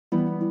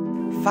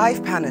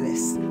5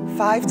 panelists,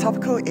 5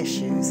 topical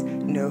issues,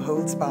 no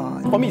holds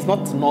barred. For me, it's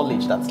not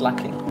knowledge that's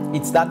lacking.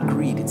 It's that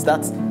greed, it's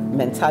that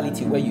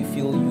mentality where you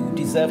feel you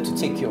deserve to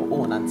take your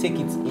own and take it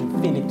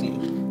infinitely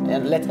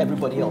and let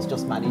everybody else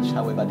just manage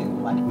however they will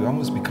manage. We're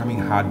almost becoming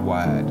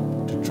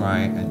hardwired to try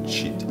and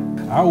cheat.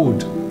 I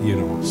would,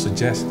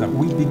 suggest that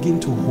we begin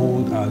to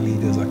hold our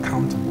leaders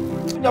accountable.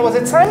 There was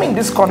a time in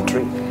this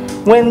country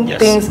when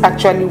things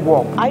actually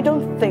work. I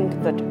don't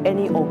think that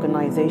any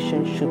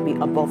organization should be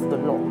above the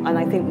law. And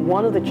I think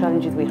one of the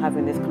challenges we have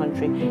in this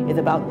country is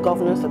about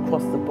governance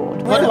across the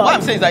board. What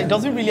I'm saying is that it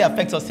doesn't really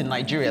affect us in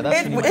Nigeria.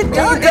 That's really It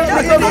does.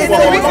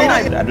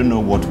 I don't know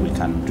what we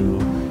can do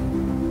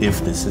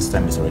if the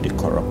system is already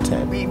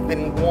corrupted. We've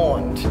been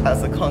warned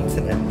as a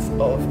continent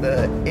of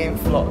the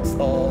influx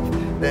of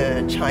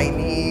the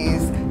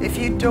Chinese. If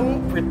you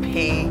don't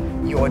repay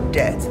your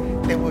debt,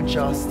 they will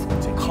just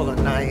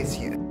colonize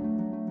you.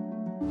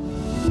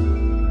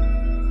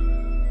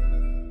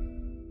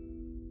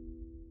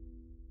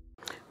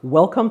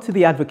 Welcome to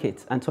The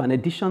Advocate and to an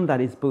edition that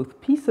is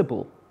both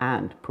peaceable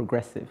and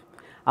progressive.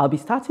 I'll be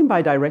starting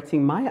by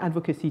directing my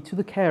advocacy to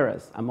the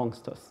carers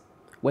amongst us.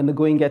 When the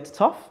going gets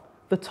tough,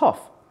 the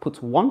tough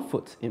put one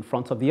foot in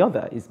front of the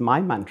other is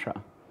my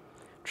mantra.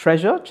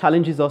 Treasure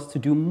challenges us to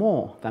do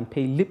more than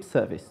pay lip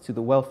service to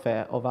the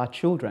welfare of our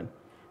children.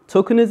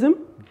 Tokenism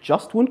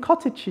just won't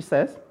cut it, she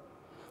says.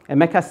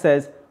 Emeka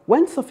says,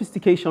 when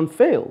sophistication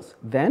fails,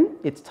 then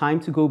it's time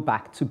to go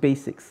back to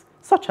basics,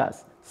 such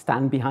as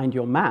stand behind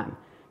your man.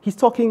 He's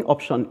talking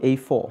option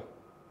A4.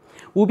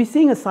 We'll be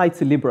seeing a side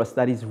to Liborous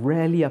that is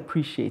rarely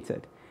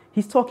appreciated.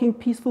 He's talking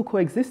peaceful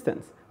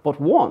coexistence, but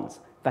warns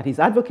that his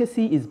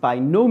advocacy is by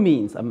no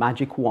means a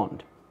magic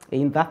wand.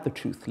 Ain't that the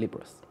truth,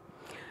 Liborous?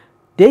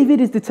 David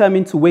is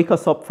determined to wake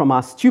us up from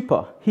our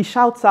stupor. He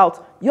shouts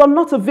out, "You're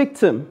not a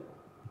victim."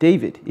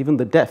 David, even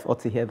the deaf ought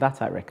to hear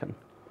that, I reckon.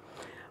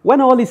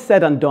 When all is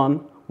said and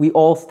done, we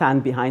all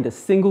stand behind a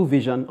single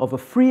vision of a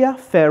freer,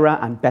 fairer,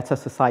 and better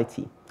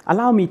society.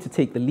 Allow me to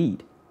take the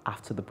lead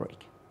after the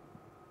break.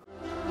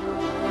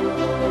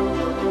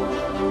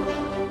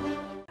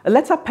 A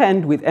letter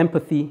penned with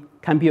empathy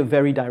can be a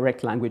very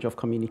direct language of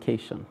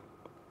communication.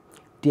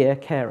 Dear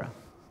carer,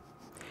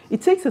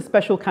 it takes a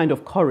special kind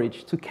of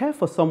courage to care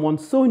for someone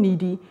so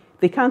needy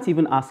they can't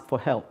even ask for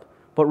help,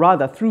 but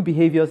rather through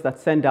behaviors that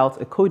send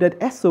out a coded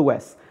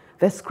SOS,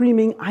 they're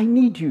screaming, "I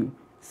need you,"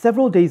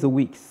 several days a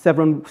week,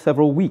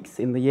 several weeks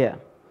in the year.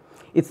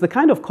 It's the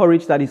kind of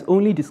courage that is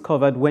only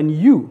discovered when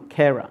you,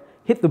 carer,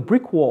 hit the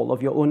brick wall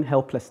of your own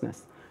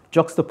helplessness,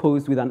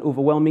 juxtaposed with an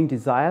overwhelming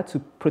desire to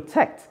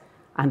protect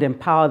and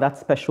empower that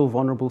special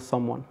vulnerable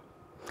someone.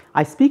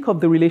 I speak of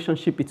the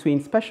relationship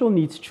between special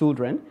needs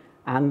children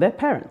and their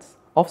parents,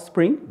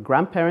 offspring,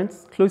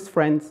 grandparents, close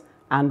friends,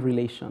 and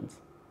relations.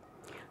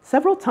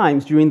 Several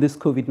times during this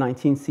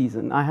COVID-19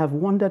 season, I have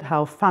wondered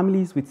how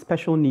families with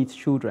special needs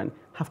children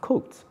have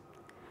coped.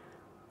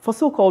 For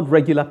so-called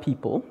regular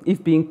people,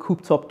 if being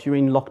cooped up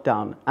during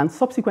lockdown and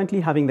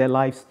subsequently having their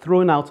lives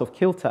thrown out of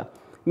kilter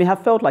may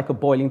have felt like a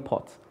boiling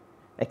pot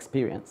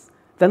experience,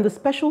 then the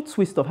special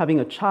twist of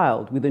having a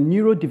child with a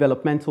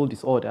neurodevelopmental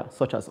disorder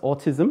such as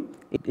autism,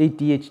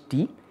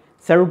 ADHD,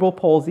 cerebral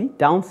palsy,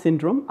 Down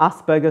syndrome,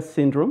 Asperger's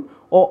syndrome,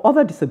 or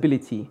other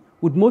disability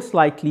would most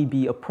likely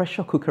be a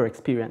pressure cooker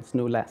experience,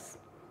 no less.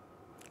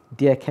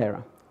 Dear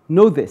carer,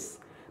 know this,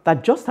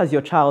 that just as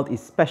your child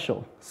is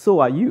special, so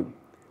are you.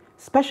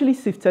 Specially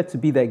sifted to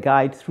be their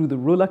guide through the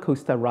roller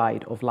coaster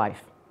ride of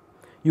life.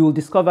 You will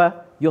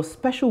discover your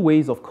special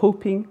ways of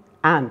coping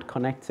and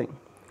connecting.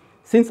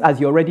 Since, as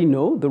you already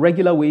know, the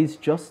regular ways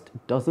just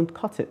doesn't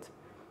cut it.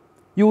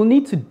 You will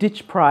need to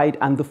ditch pride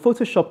and the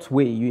photoshopped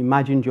way you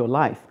imagined your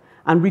life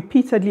and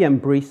repeatedly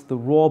embrace the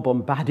raw,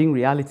 bombarding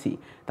reality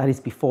that is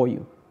before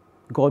you.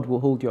 God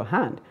will hold your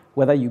hand,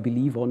 whether you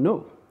believe or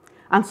no.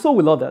 And so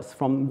will others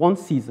from one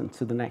season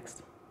to the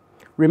next.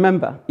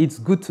 Remember, it's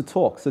good to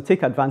talk, so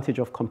take advantage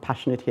of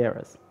compassionate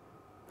hearers.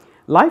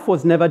 Life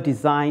was never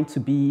designed to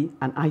be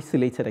an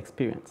isolated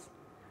experience.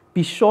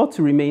 Be sure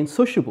to remain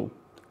sociable,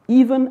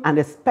 even and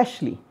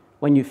especially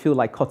when you feel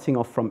like cutting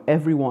off from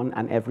everyone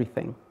and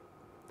everything.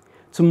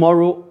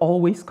 Tomorrow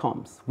always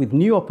comes with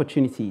new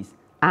opportunities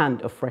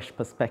and a fresh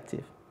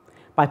perspective.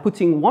 By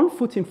putting one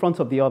foot in front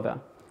of the other,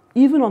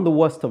 even on the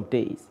worst of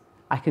days,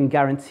 I can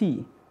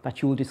guarantee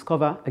that you will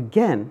discover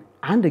again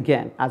and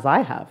again, as I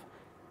have,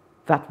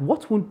 that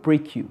what won't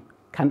break you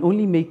can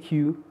only make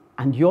you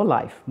and your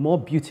life more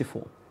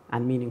beautiful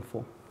and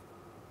meaningful.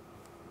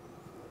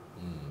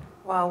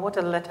 Wow, what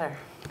a letter.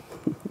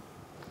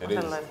 It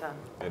is.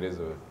 It is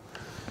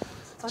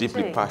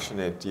deeply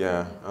passionate.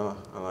 Yeah,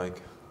 I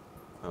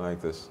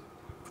like this.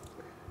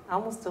 I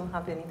almost don't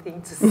have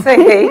anything to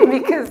say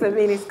because, I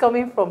mean, it's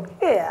coming from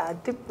here,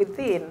 deep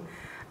within.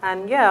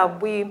 And yeah,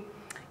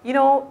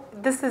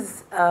 this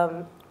is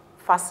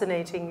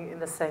fascinating in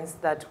the sense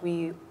that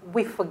we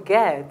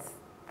forget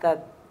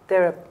that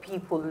there are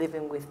people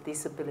living with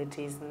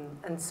disabilities,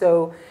 and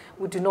so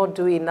we do not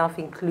do enough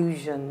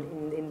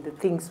inclusion in the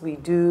things we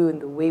do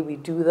and the way we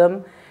do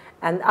them.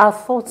 And our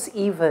thoughts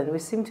even, we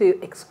seem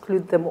to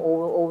exclude them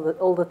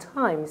all the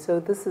time. So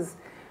this is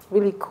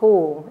really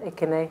cool,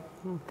 Ekene.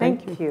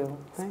 Thank you.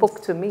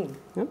 Spoke to me.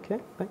 Okay,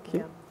 thank you.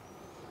 Yeah.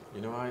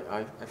 You know,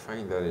 I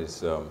find that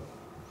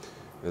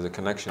there's a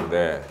connection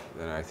there,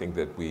 and I think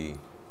that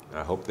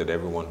I hope that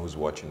everyone who's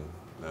watching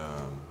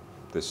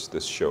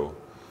this show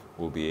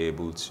will be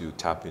able to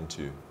tap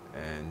into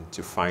and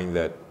to find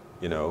that,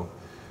 you know,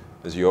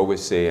 as you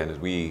always say, and as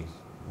we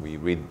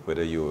read,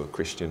 whether you're a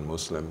Christian,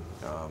 Muslim,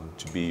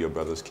 to be your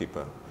brother's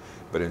keeper.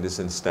 But in this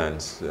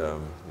instance,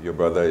 your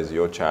brother is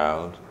your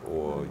child,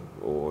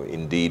 or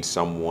indeed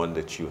someone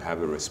that you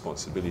have a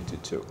responsibility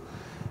to.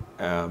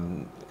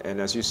 And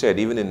as you said,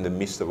 even in the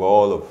midst of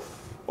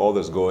all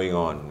that's going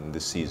on in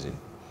this season,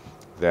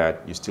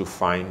 that you still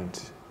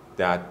find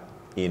that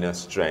inner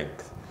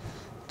strength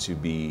to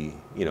be,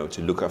 you know,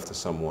 to look after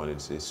someone.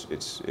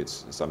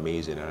 It's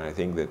amazing, and I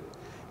think that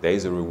there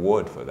is a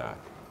reward for that,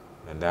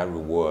 and that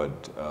reward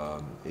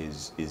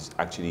is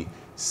actually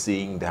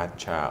seeing that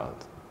child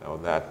or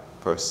that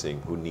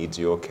person who needs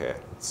your care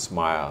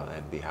smile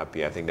and be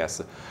happy. I think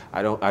that's.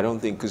 I don't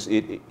think, because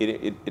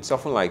it's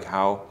often like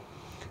how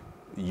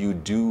you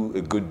do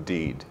a good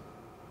deed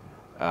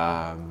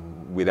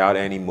without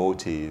any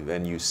motive,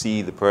 and you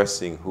see the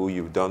person who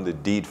you've done the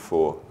deed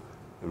for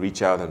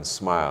reach out and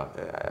smile.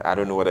 I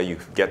don't know whether you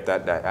get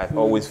that. I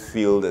always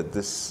feel that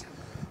this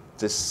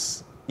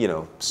you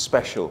know,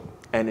 special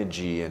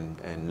energy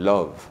and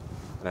love,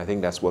 and I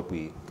think that's what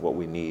we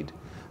need.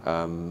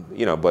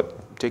 You know,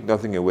 but take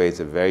nothing away, it's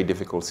a very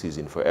difficult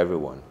season for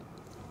everyone,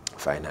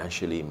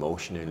 financially,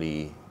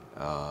 emotionally.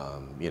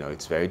 You know,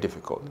 it's very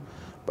difficult.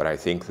 But I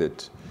think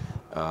that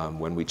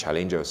when we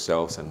challenge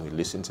ourselves and we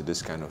listen to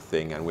this kind of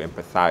thing and we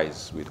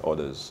empathize with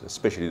others,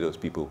 especially those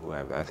people who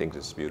have, I think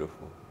it's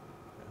beautiful.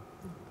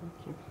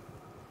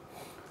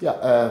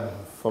 Yeah,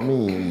 for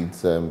me,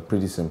 it's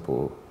pretty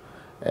simple.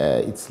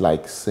 It's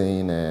like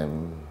saying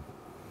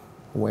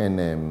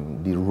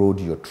when the road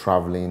you're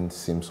traveling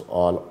seems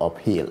all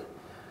uphill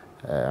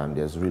and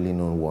there's really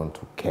no one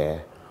to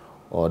care,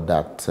 or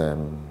that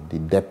the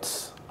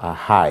depths are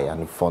high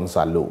and the funds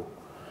are low,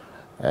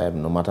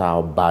 no matter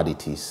how bad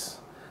it is,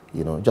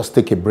 you know, just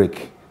take a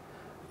break.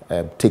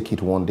 Take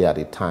it one day at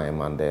a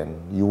time, and then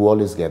you will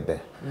always get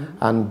there.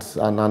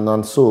 Mm-hmm.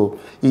 And so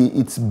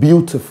it's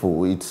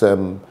beautiful.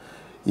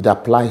 It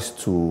applies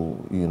to,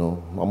 you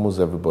know, almost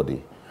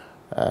everybody.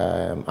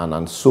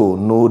 And so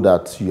know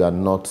that you are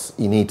not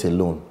in it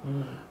alone.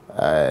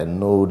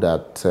 Know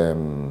that,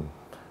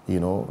 you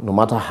know, no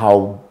matter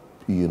how,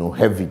 you know,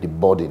 heavy the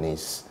burden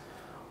is,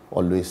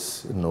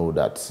 always know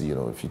that, you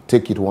know, if you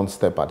take it one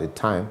step at a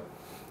time,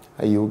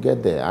 you'll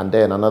get there. And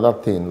then another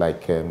thing,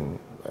 like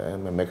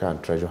Emeka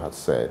and Treasure had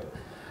said,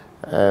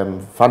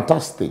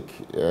 fantastic.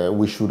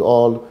 We should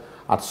all,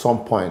 at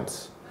some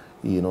point,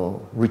 you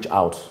know, reach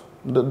out.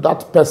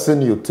 That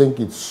person you think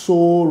is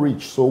so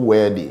rich, so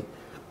worthy,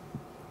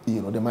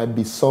 you know, there might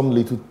be some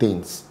little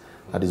things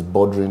that is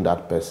bothering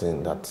that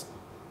person that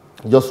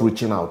just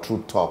reaching out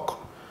through talk,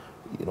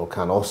 you know,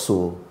 can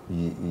also,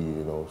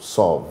 you know,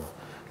 solve.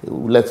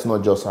 Let's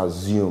not just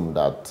assume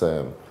that,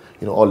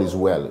 you know, all is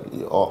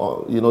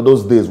well. You know,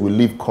 those days we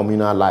live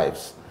communal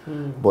lives,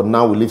 but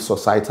now we live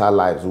societal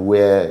lives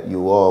where we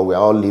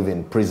all live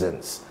in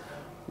prisons,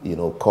 you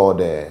know, called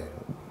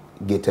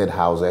gated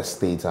house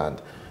estates, and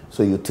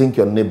so you think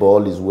your neighbor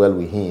all is well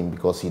with him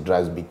because he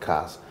drives big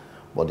cars.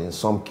 But in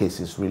some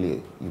cases,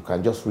 really, you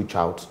can just reach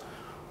out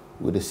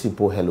with a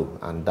simple hello,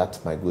 and that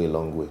might go a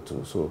long way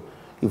too. So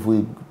if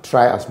we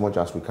try as much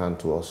as we can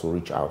to also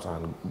reach out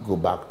and go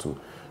back to,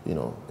 you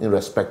know,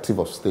 irrespective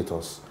of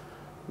status,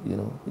 you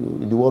know,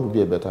 the world will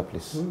be a better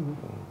place.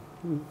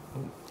 Mm-hmm.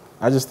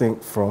 I just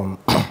think from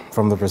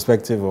the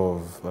perspective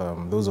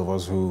of those of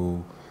us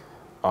who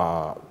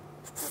are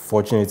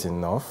fortunate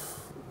enough,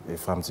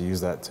 if I'm to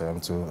use that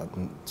term,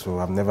 to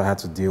have never had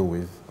to deal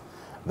with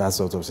that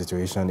sort of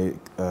situation.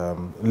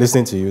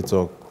 Listening to you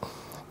talk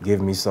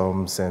gave me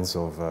some sense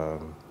of,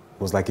 it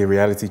was like a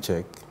reality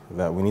check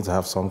that we need to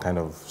have some kind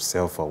of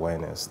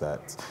self-awareness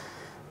that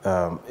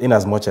in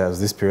as much as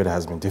this period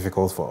has been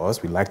difficult for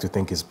us, we like to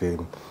think it's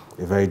been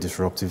a very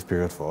disruptive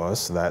period for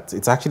us, that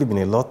it's actually been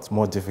a lot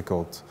more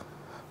difficult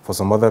for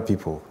some other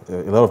people.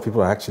 A lot of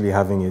people are actually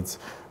having it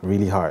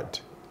really hard,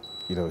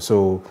 you know,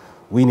 so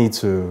we need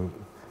to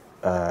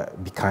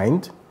be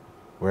kind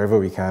wherever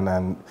we can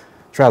and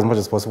try as much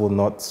as possible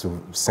not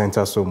to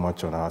center so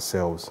much on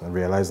ourselves and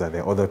realize that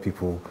there are other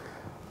people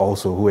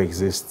also who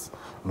exist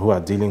and who are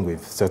dealing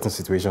with certain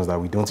situations that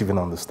we don't even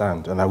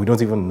understand and that we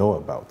don't even know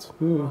about.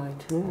 Right.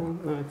 Yeah,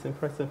 no, it's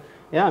impressive.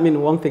 Yeah, I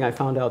mean, one thing I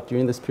found out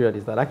during this period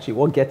is that actually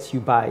what gets you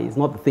by is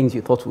not the things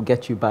you thought will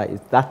get you by,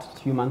 it's that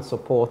human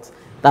support,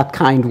 that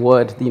kind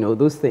word, you know,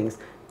 those things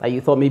that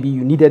you thought maybe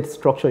you needed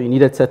structure, you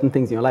needed certain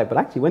things in your life. But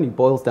actually, when it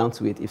boils down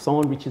to it, if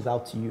someone reaches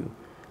out to you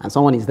and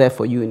someone is there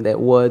for you in their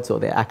words or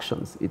their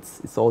actions,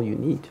 it's all you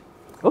need.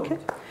 Okay.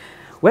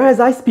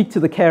 Whereas I speak to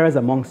the carers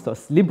amongst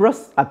us,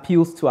 Liborous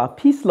appeals to our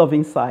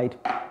peace-loving side.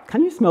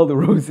 Can you smell the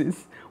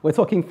roses? We're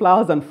talking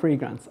flowers and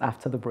fragrance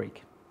after the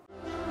break.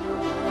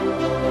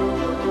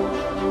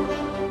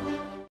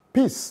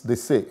 Peace, they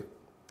say,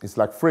 is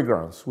like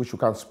fragrance which you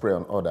can't spray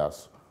on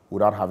others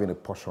without having a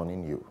portion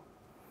in you.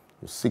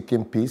 You're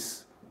seeking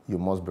peace, you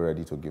must be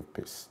ready to give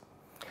peace.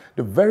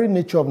 The very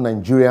nature of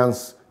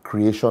Nigerians'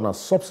 creation and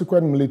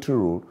subsequent military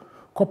rule,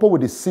 coupled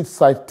with the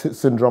seat-side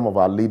syndrome of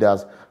our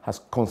leaders,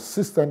 has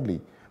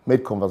consistently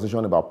made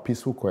conversation about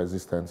peaceful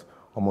coexistence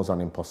almost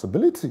an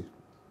impossibility.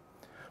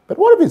 But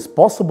what if it's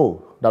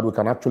possible that we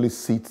can actually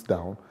sit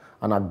down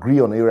and agree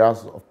on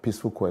areas of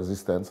peaceful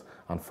coexistence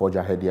and forge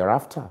ahead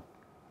thereafter?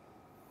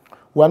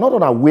 We are not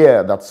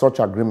unaware that such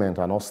agreement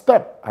and or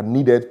step are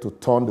needed to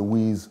turn the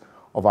wheels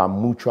of our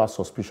mutual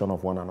suspicion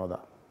of one another.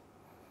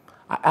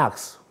 I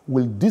ask,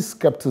 will this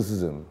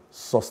skepticism,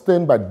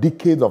 sustained by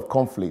decades of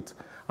conflict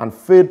and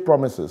failed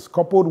promises,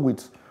 coupled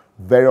with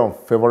very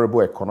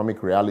unfavorable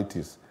economic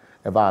realities,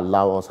 ever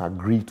allow us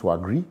agree to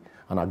agree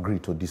and agree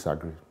to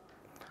disagree?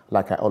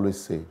 Like I always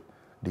say,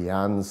 the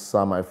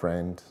answer, my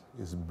friend,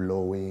 is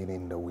blowing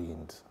in the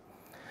wind.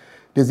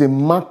 There's a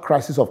marked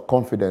crisis of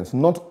confidence,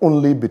 not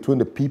only between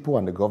the people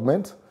and the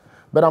government,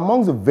 but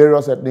amongst the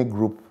various ethnic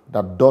groups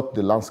that dot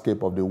the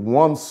landscape of the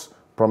once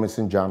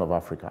promising giant of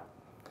Africa.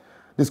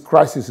 This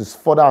crisis is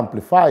further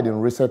amplified in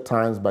recent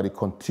times by the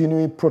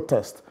continuing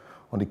protest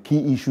on the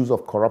key issues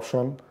of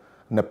corruption,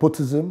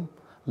 nepotism,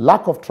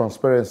 lack of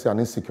transparency, and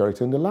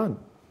insecurity in the land.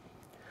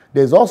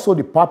 There is also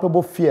the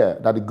palpable fear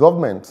that the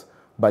government,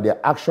 by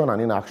their action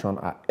and inaction,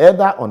 are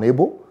either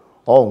unable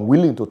or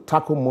unwilling to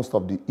tackle most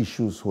of the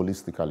issues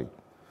holistically,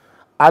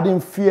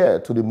 adding fear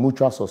to the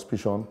mutual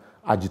suspicion,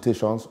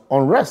 agitations,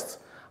 unrest,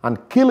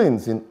 and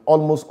killings in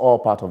almost all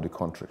parts of the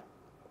country.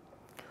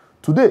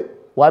 Today,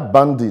 while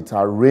bandits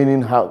are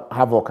raining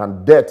havoc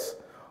and death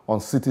on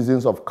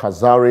citizens of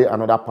Kazare,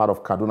 another part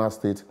of Kaduna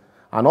State,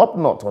 and up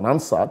north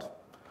unanswered,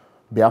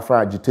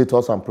 Biafra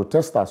agitators and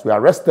protesters were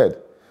arrested,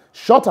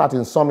 shot at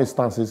in some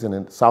instances in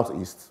the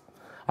southeast,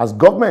 as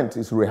government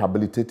is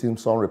rehabilitating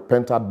some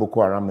repentant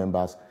Boko Haram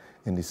members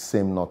in the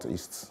same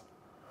northeast.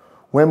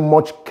 When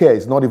much care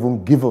is not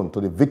even given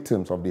to the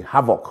victims of the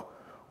havoc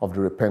of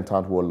the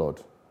repentant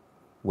warlord.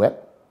 Well,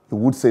 you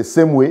would say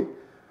same way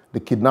the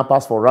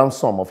kidnappers for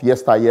ransom of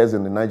yesteryears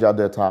in the Niger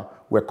Delta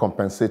were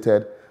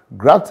compensated,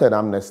 granted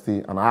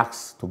amnesty, and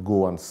asked to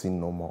go and sin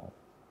no more.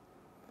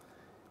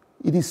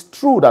 It is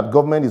true that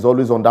government is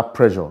always under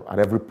pressure at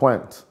every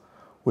point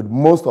with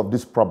most of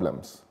these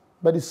problems,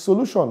 but the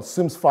solution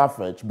seems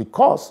far-fetched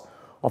because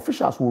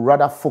officials will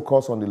rather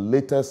focus on the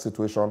latest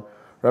situation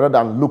rather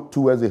than look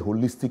towards a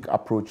holistic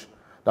approach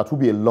that will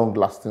be a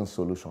long-lasting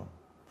solution.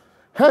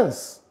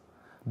 Hence,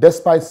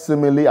 despite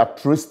seemingly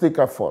altruistic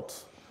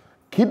efforts,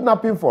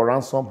 kidnapping for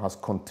ransom has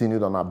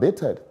continued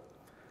unabated.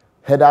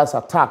 Herders'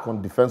 attack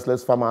on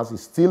defenseless farmers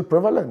is still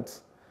prevalent.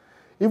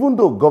 Even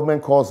though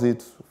government calls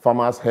it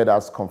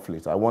farmers-herders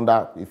conflict, I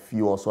wonder if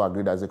you also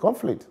agree there's a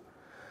conflict.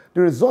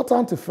 The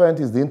resultant effect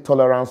is the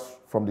intolerance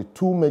from the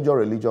two major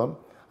religions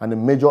and the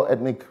major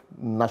ethnic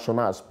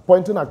nationals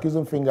pointing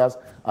accusing fingers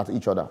at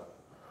each other.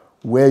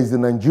 Where is the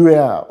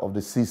Nigeria of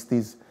the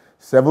 60s,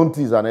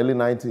 70s, and early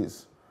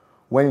 90s,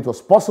 when it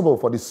was possible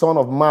for the son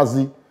of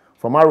Mazi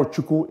from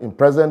Arochukwu in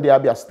present-day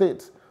Abia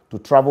State to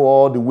travel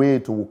all the way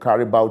to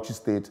Wukari, Bauchi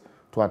State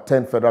to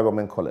attend Federal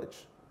Government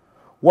College?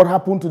 What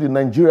happened to the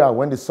Nigeria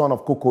when the son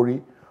of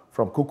Kokori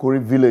from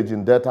Kokori village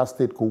in Delta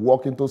State could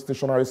walk into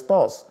stationery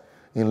stores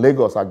in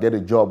Lagos and get a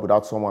job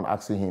without someone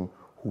asking him,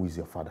 who is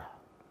your father?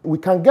 We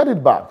can get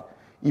it back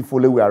if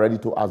only we are ready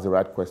to ask the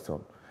right question,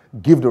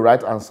 give the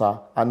right answer,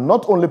 and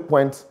not only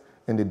point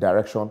in the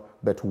direction,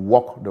 but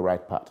walk the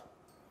right path.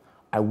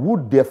 I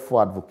would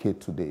therefore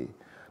advocate today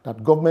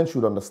that government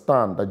should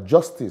understand that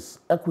justice,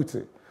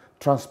 equity,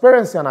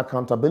 transparency, and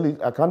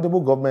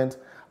accountable government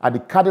are the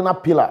cardinal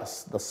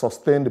pillars that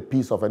sustain the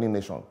peace of any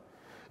nation.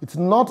 It's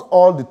not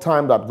all the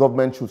time that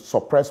government should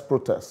suppress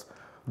protests,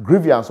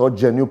 grievance, or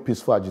genuine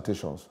peaceful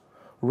agitations.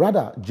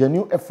 Rather,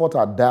 genuine effort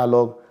at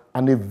dialogue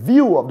and a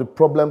view of the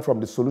problem from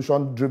the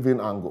solution-driven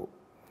angle.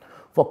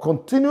 For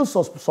continued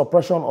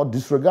suppression or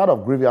disregard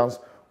of grievance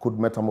could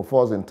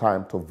metamorphose in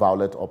time to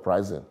violent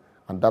uprising.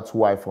 And that's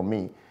why, for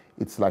me,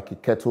 it's like a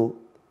kettle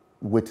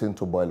waiting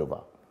to boil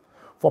over.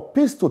 For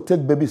peace to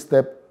take baby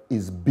steps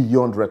is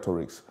beyond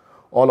rhetorics.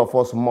 All of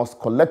us must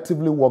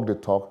collectively walk the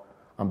talk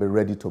and be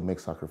ready to make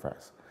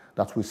sacrifice.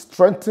 That we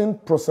strengthen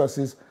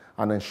processes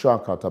and ensure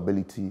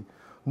accountability,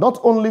 not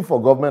only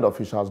for government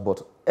officials,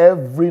 but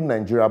every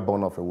Nigeria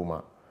born of a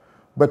woman.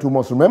 But we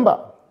must remember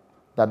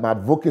that my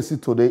advocacy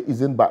today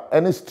isn't by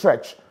any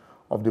stretch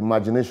of the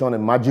imagination a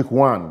magic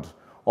wand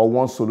or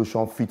one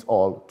solution fit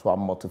all to our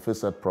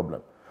multifaceted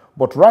problem,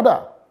 but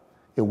rather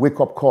a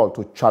wake-up call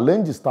to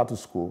challenge the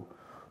status quo,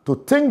 to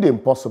think the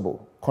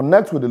impossible,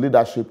 connect with the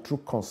leadership through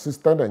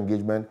consistent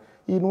engagement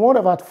in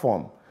whatever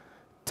form,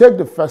 take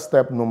the first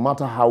step no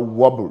matter how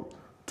wobble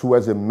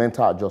towards a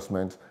mental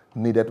adjustment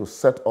needed to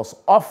set us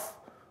off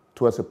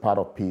towards a path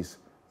of peace,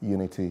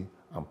 unity,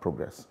 and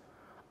progress.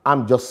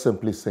 I'm just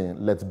simply saying,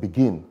 let's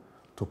begin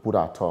to put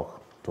our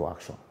talk to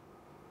action.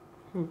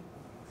 You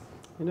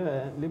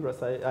know,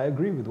 Liborous, I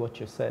agree with what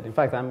you said. In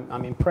fact,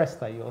 I'm impressed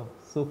that you're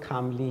so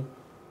calmly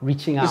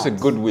reaching out. This is a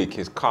good week.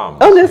 He's calm.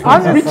 Honestly,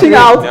 he's reaching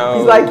out. No,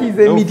 he's like he's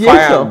a no mediator.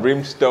 Fire and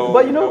brimstone.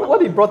 But you know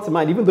what it brought to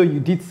mind, even though you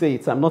did say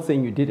it, so I'm not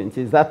saying you didn't,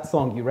 is that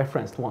song you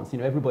referenced once. You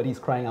know, everybody is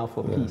crying out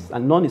for peace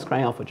and none is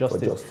crying out for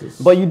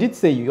justice. But you did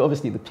say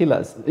obviously the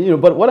pillars. You know,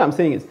 but what I'm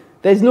saying is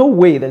there's no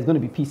way there's going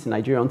to be peace in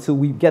Nigeria until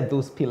we get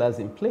those pillars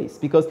in place.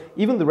 Because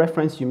even the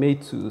reference you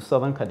made to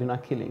Southern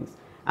Kaduna killings,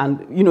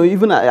 and you know,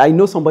 even I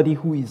know somebody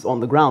who is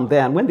on the ground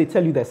there, and when they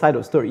tell you their side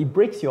of the story, it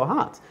breaks your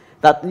heart.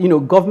 That, you know,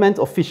 government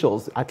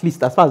officials, at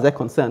least as far as they're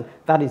concerned,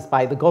 that is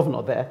by the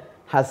governor there,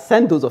 has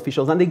sent those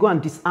officials and they go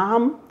and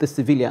disarm the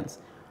civilians.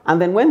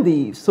 And then when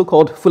the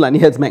so-called Fulani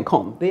headsmen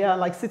come, they are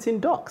like sitting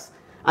ducks.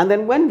 And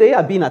then when they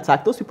are being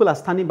attacked, those people are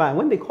standing by. And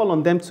when they call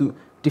on them to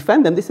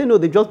defend them, they say, no,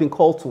 they've just been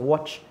called to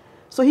watch.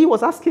 So he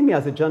was asking me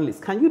as a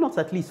journalist, can you not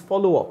at least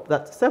follow up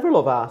that several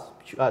of our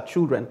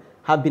children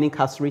have been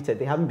incarcerated,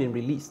 they haven't been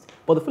released.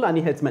 But the Fulani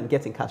headsmen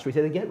get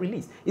incarcerated, they get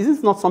released. Is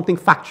this not something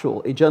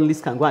factual a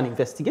journalist can go and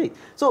investigate?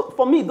 So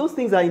for me, those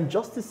things are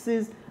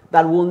injustices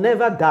that will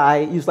never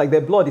die. It's like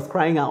their blood is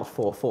crying out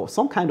for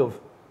some kind of,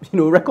 you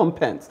know,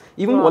 recompense.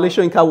 Even Wale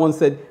Soyinka once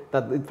said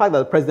that the fact that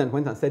the president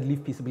went and said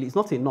live peaceably is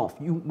not enough.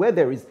 Where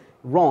there is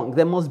wrong,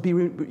 there must be,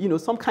 you know,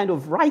 some kind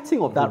of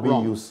righting of that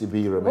wrong. Which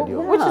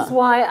is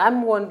why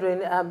I'm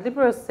wondering,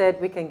 Liborous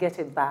said we can get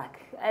it back.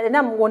 And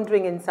I'm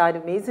wondering inside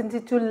of me, isn't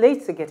it too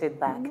late to get it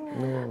back?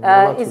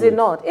 No, is it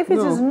not? If it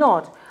is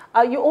not,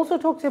 you also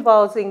talked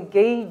about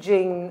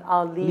engaging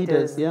our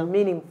leaders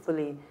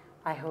meaningfully.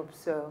 I hope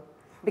so.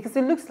 Because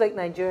it looks like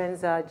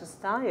Nigerians are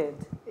just tired.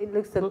 It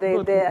looks like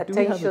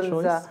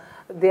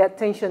their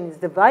attention is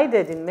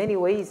divided in many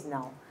ways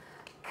now.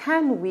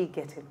 Can we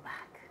get it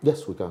back?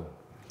 Yes, we can.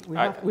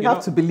 We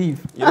have to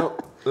believe. You know,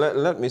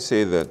 let me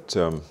say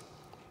that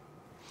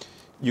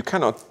you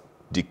cannot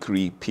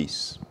decree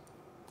peace.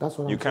 That's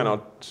what you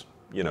cannot,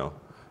 you know,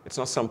 it's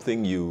not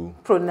something you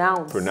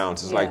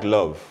pronounce. It's like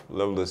love.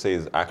 Love, they say,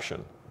 is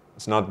action.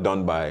 It's not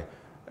done by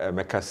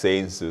Emeka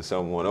saying to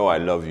someone, oh, I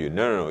love you.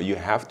 No. You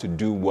have to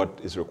do what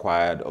is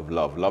required of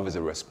love. Love is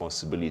a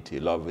responsibility.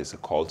 Love is a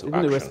call to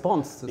action. A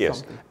response to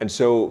something. And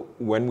so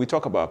when we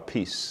talk about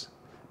peace,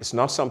 it's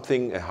not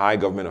something a high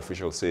government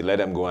official say, let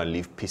them go and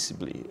live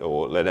peaceably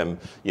or let them,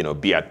 you know,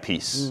 be at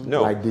peace.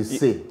 No. Like they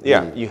say.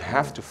 You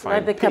have to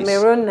find like the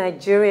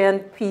Cameroon-Nigerian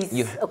peace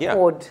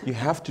accord. You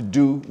have to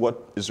do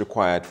what is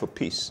required for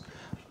peace.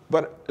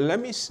 But let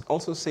me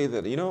also say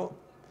that, you know,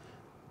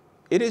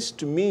 it is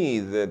to me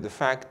the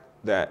fact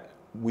that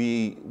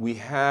we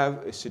have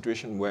a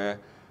situation where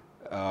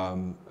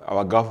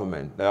our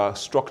government, our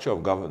structure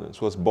of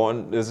governance was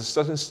born, there's a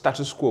certain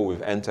status quo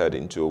we've entered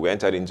into. We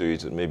entered into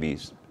it maybe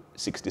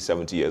 60,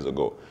 70 years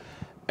ago.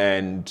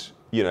 And,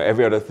 you know,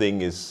 every other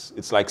thing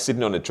it's like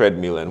sitting on a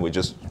treadmill and we're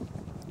just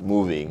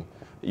moving.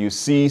 You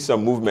see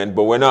some movement,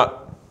 but we're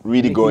not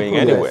really going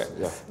anywhere.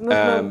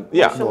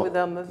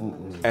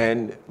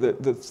 And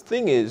the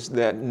thing is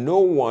that no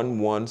one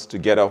wants to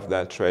get off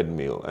that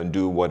treadmill and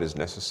do what is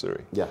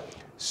necessary.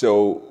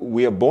 So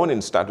we are born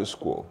in status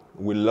quo.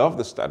 We love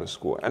the status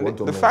quo. And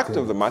the fact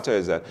of the matter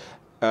is that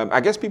I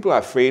guess people are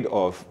afraid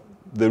of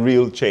the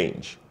real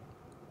change.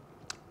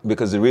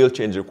 Because the real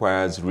change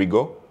requires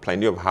rigor,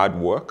 plenty of hard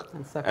work,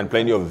 and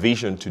plenty of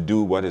vision to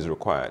do what is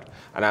required.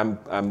 And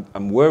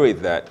I'm worried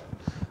that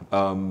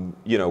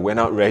you know, we're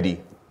not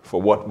ready for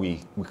what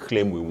we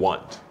claim we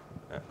want.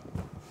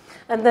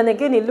 And then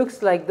again, it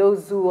looks like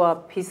those who are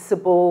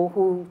peaceable,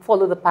 who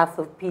follow the path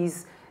of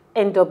peace,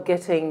 end up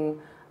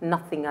getting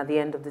nothing at the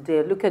end of the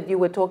day. Look at you,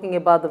 we're talking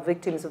about the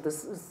victims of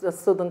the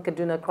Southern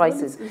Kaduna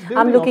crisis.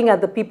 I'm looking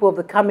at the people of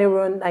the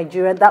Cameroon,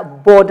 Nigeria,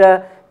 that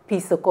border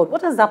peace accord.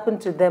 What has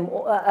happened to them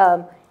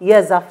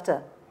years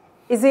after?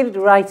 Is it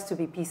right to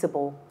be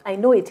peaceable? I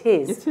know it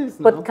is. It is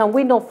now. But can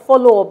we not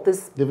follow up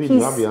this David, peace?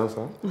 you have the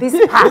answer.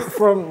 This path?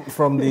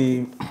 From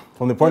the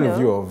point of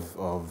view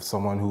of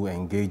someone who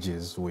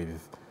engages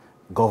with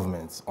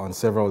governments on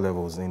several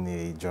levels in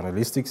the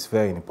journalistic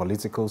sphere, in the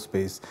political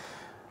space,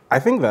 I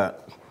think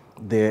that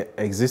there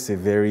exists a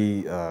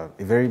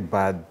very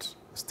bad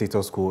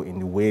status quo in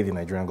the way the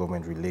Nigerian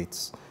government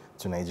relates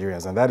to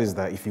Nigerians, and that is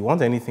that if you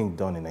want anything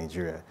done in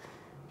Nigeria,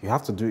 you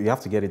have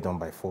to get it done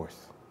by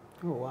force.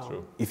 Oh wow!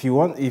 True. If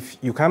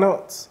you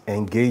cannot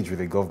engage with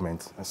the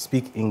government and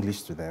speak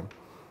English to them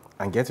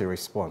and get a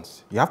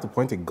response, you have to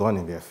point a gun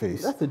in their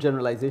face. That's a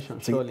generalization,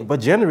 surely.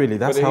 But generally,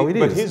 that's how it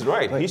is. But he's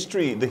right.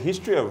 Like, the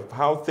history of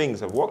how things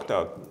have worked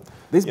out.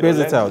 This bears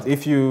it out.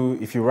 If you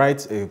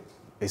write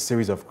a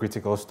series of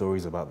critical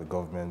stories about the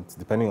government,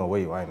 depending on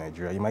where you are in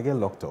Nigeria, you might get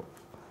locked up,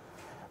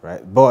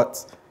 right?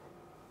 But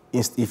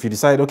if you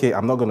decide, okay,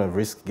 I'm not going to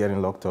risk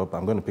getting locked up,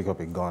 I'm going to pick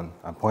up a gun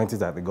and point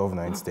it at the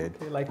governor instead.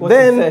 Like what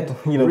then, you said,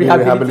 you know,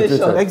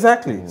 rehabilitation.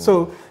 Exactly.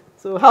 So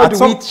how do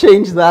we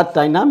change that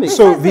dynamic?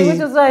 So which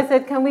is why I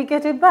said, can we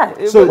get it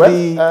back? So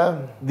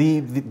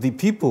the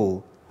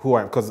people who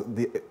are, because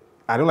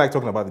I don't like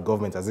talking about the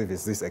government as if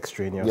it's this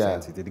extraneous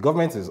entity. The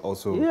government is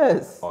also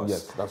us.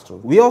 Yes, that's true.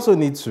 We also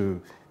need to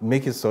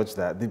make it such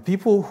that the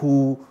people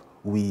who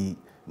we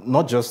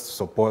not just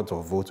support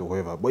or vote or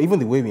whatever, but even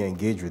the way we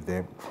engage with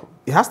them,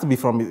 it has to be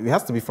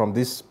from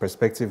this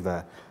perspective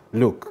that,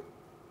 look,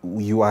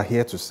 you are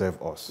here to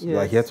serve us. Yes. You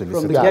are here to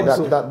listen to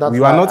us.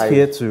 You are not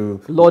here to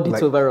lord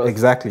it over us.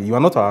 Exactly. You are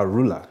not our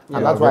ruler.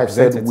 And that's why I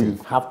said we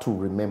have to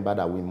remember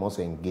that we must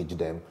engage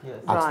them,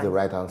 ask the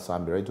right answer,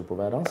 and be ready to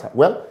provide answer.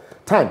 Well,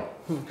 time.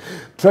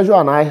 Treasurer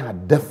and I are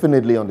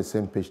definitely on the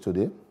same page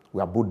today.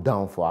 We are both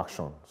down for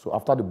action. So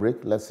after the break,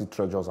 let's see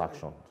Treasurer's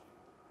action.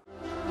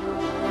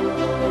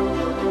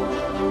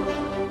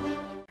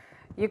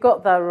 You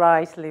got that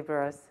right,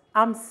 Liborous.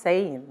 I'm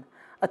saying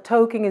a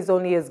token is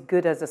only as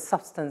good as the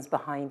substance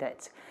behind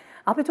it.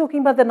 I'll be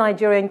talking about the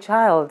Nigerian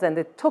child and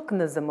the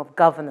tokenism of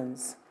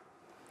governance.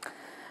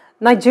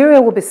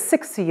 Nigeria will be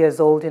 60 years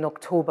old in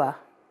October.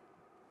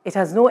 It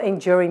has no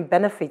enduring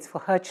benefits for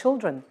her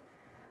children.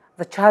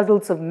 The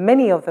childhoods of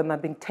many of them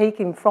have been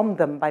taken from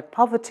them by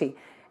poverty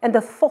and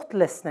the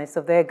thoughtlessness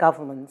of their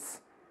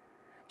governments.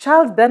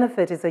 Child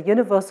benefit is a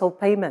universal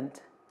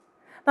payment.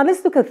 Now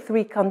let's look at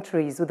 3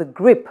 countries with a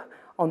grip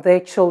on their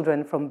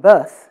children from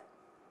birth.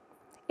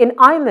 In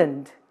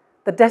Ireland,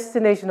 the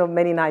destination of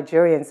many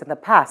Nigerians in the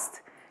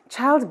past,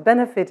 child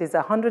benefit is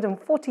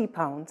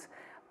 £140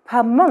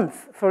 per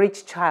month for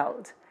each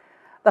child.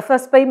 The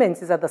first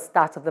payment is at the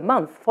start of the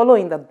month,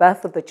 following the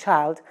birth of the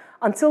child,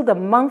 until the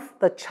month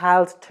the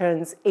child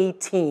turns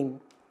 18.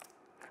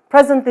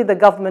 Presently, the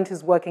government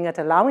is working at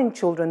allowing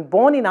children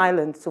born in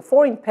Ireland to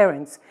foreign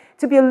parents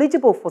to be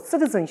eligible for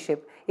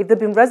citizenship if they've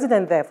been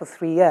resident there for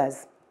 3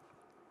 years.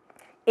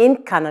 In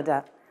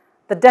Canada,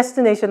 the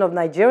destination of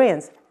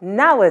Nigerians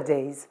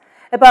nowadays,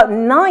 about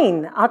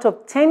 9 out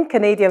of 10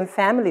 Canadian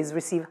families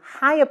receive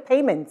higher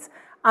payments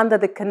under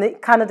the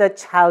Canada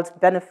Child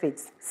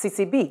Benefits,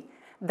 CCB,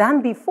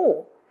 than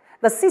before.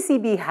 The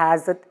CCB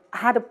has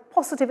had a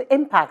positive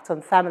impact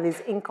on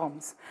families'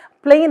 incomes,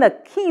 playing a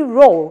key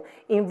role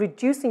in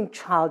reducing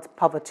child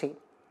poverty.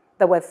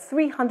 There were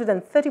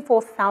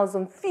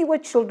 334,000 fewer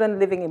children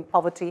living in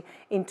poverty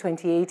in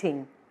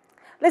 2018.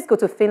 Let's go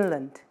to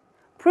Finland.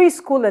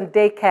 Preschool and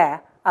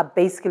daycare are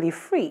basically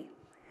free.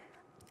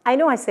 I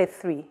know I said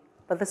 3,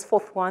 but this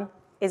 4th one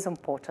is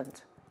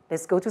important.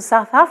 Let's go to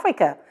South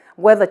Africa,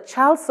 where the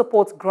Child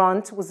Support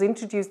Grant was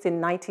introduced in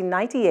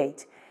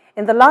 1998.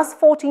 In the last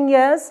 14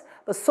 years,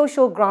 the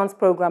Social Grants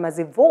Program has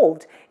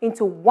evolved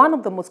into one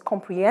of the most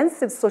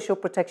comprehensive social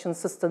protection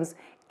systems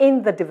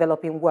in the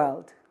developing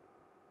world.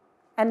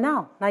 And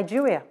now,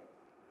 Nigeria.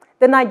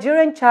 The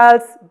Nigerian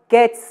child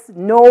gets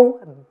no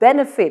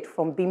benefit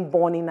from being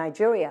born in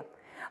Nigeria.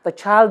 The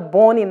child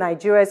born in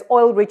Nigeria's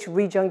oil-rich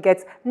region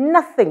gets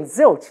nothing,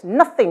 zilch,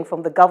 nothing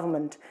from the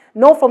government,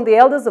 nor from the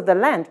elders of the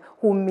land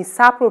who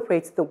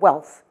misappropriate the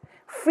wealth.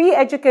 Free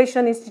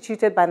education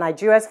instituted by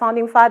Nigeria's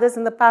founding fathers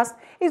in the past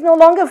is no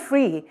longer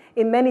free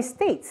in many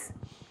states.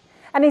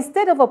 And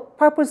instead of a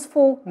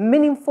purposeful,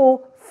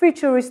 meaningful,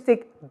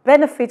 futuristic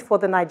benefit for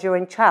the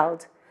Nigerian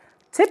child,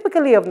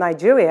 typically of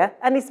Nigeria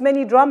and its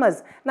many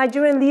dramas,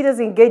 Nigerian leaders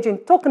engage in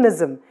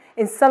tokenism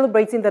in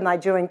celebrating the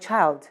Nigerian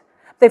child.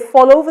 They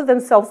fall over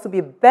themselves to be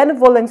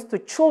benevolent to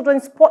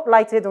children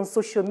spotlighted on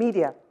social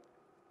media.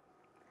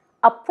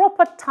 A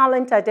proper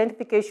talent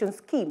identification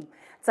scheme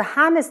to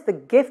harness the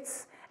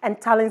gifts and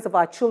talents of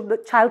our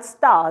child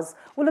stars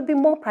will have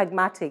been more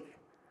pragmatic.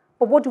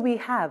 But what do we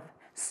have?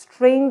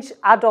 Strange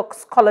ad hoc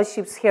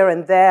scholarships here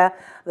and there,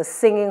 the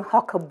singing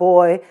hawker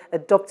boy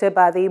adopted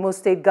by the Imo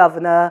State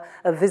governor,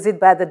 a visit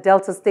by the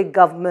Delta State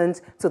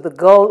government to the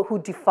girl who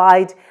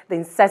defied the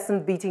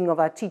incessant beating of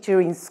her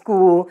teacher in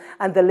school,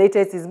 and the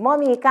latest is,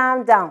 "Mommy,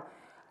 calm down."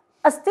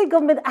 A state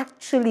government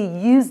actually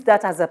used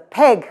that as a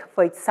peg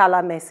for its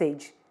Salah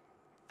message.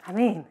 I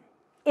mean,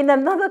 in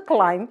another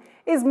clime,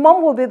 his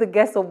mom will be the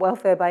guest of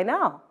welfare by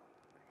now.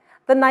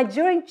 The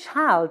Nigerian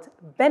child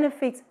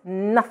benefits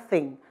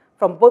nothing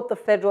from both the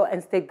federal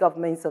and state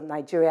governments of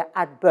Nigeria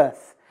at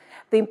birth.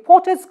 The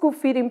imported school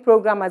feeding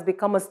program has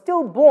become a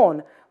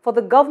stillborn for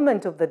the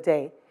government of the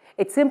day.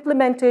 Its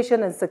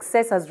implementation and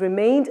success has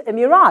remained a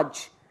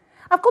mirage.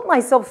 I've got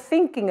myself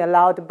thinking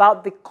aloud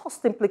about the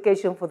cost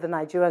implication for the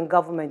Nigerian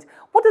government.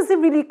 What does it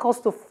really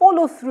cost to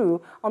follow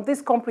through on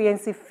this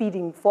comprehensive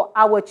feeding for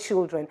our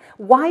children?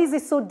 Why is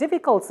it so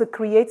difficult to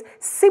create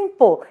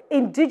simple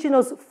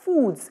indigenous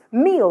foods,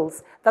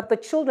 meals that the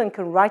children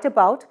can write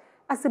about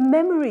as the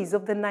memories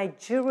of the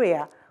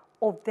Nigeria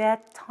of their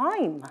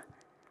time?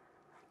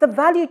 The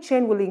value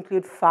chain will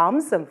include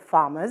farms and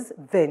farmers,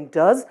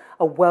 vendors,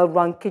 a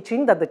well-run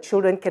kitchen that the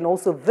children can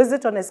also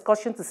visit on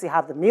excursion to see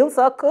how the meals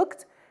are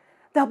cooked.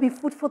 There'll be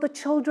food for the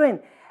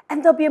children,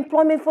 and there'll be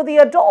employment for the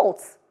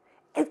adults.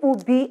 It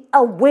will be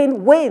a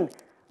win-win.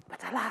 But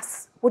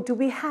alas, what do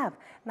we have?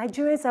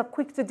 Nigerians are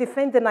quick to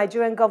defend the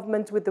Nigerian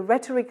government with the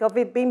rhetoric of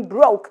it being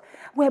broke.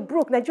 We're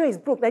broke, Nigeria is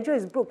broke, Nigeria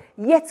is broke.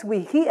 Yet we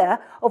hear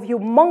of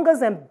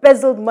humongous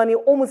embezzled money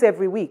almost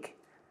every week.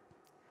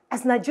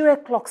 As Nigeria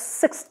clocks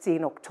 60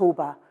 in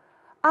October,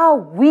 are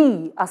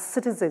we as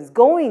citizens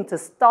going to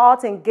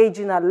start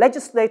engaging our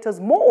legislators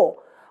more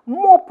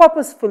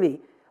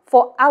purposefully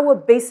for our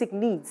basic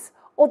needs?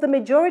 or the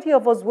majority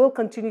of us will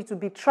continue to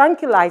be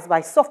tranquilized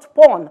by soft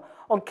porn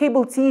on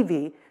cable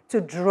TV to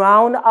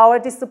drown our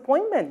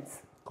disappointments?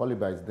 Call it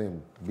by his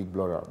name, Big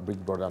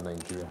Brother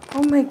Nigeria.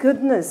 Oh my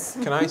goodness.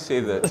 Can I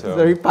say that?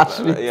 Very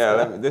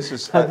passionate. This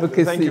is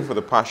advocacy. Thank you for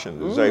the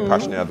passion. It's very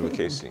passionate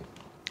advocacy.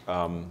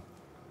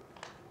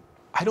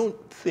 I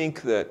don't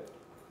think that,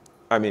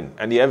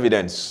 and the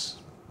evidence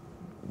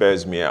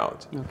bears me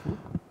out. Okay.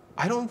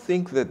 I don't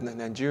think that the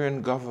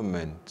Nigerian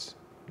government,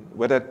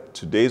 whether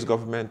today's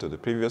government or the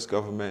previous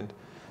government,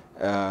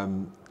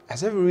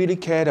 has ever really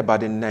cared about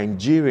the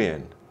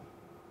Nigerian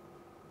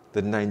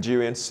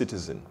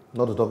citizen.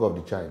 Not to talk of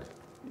the child.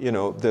 You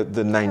know,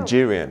 the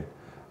Nigerian.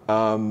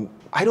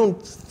 I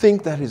don't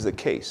think that is the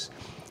case.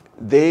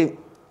 They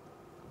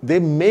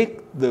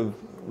make the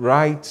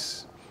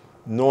right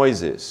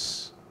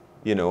noises,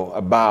 you know,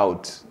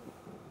 about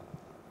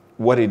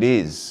what it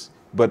is,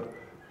 but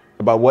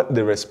about what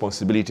the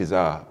responsibilities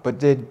are, but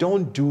they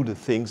don't do the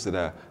things that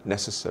are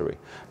necessary.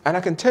 And I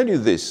can tell you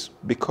this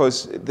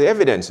because the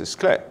evidence is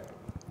clear.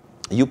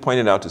 You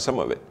pointed out to some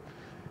of it.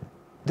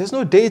 There's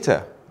no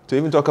data to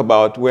even talk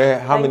about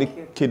how many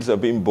kids are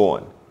being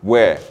born,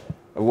 where,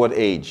 at what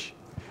age.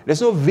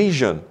 There's no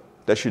vision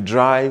that should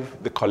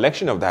drive the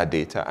collection of that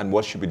data and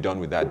what should be done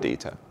with that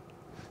data.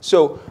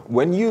 So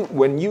when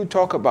you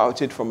talk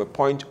about it from a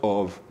point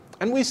of,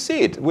 and we see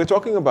it, we're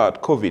talking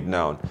about COVID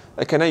now.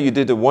 Kenna, you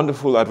did a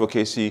wonderful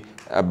advocacy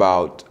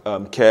about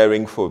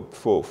caring for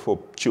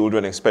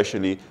children,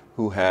 especially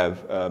who have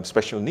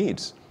special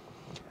needs.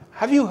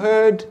 Have you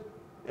heard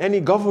any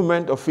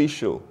government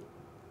official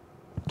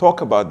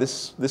talk about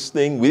this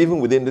thing even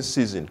within this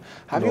season?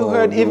 Have you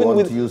heard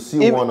you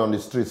see one on the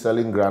street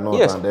selling granola,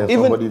 yes, and then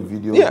somebody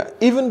video? Yeah,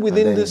 even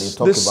within this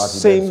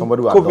same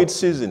COVID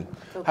season.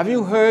 Okay. Have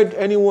you heard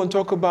anyone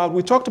talk about,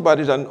 we talked about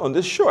it on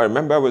this show. I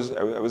remember I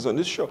was on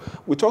this show.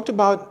 We talked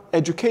about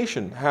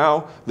education,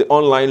 how the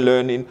online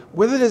learning,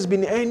 whether there's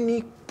been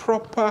any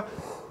proper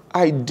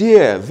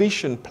idea,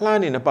 vision,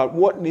 planning about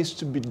what needs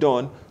to be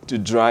done to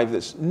drive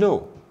this.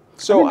 No.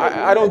 So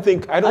I don't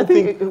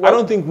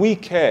think we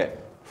care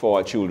for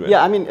our children.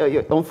 Yeah,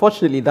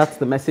 unfortunately, that's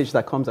the message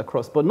that comes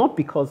across, but not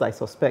because I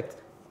suspect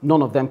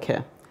none of them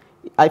care.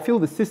 I feel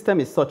the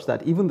system is such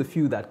that even the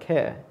few that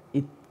care,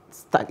 it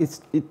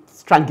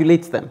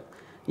strangulates them,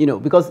 you know,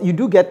 because you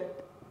do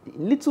get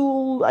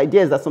little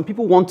ideas that some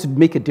people want to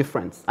make a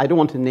difference. I don't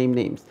want to name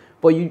names,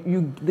 but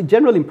the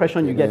general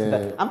impression you get is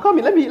that, I'm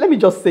coming, let me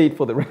just say it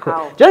for the record.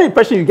 How? General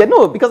impression you get,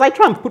 no, because I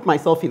try and put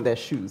myself in their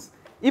shoes.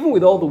 Even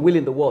with all the will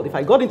in the world, if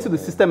I got into the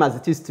system as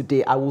it is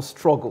today, I will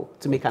struggle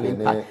to make an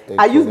impact.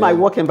 I use my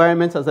work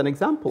environment as an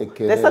example.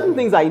 There's certain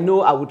things I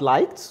know I would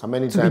like to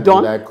be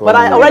done, but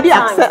I already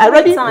accept.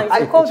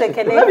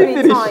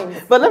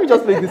 But let me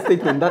just make this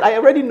statement that I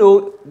already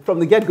know from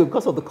the get-go,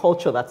 because of the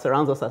culture that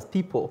surrounds us as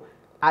people,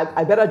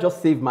 I better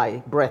just save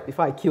my breath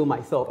before I kill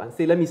myself and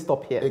say, let me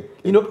stop here.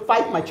 You know,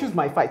 choose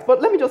my fight.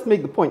 But let me just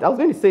make the point. I was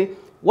going to say,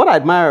 what I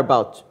admire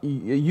about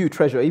you,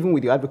 Treasurer, even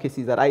with your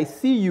advocacy, is that I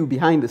see you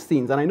behind the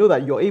scenes, and I know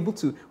that you're able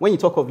to, when you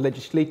talk of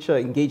legislature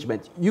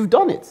engagement, you've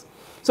done it.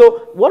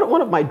 So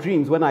one of my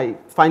dreams when I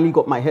finally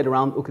got my head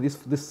around, okay,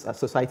 this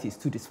society is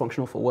too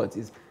dysfunctional for words,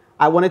 is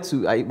I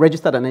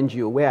registered an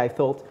NGO where I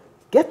thought,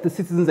 get the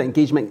citizens'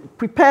 engagement,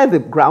 prepare the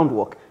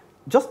groundwork,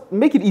 just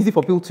make it easy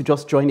for people to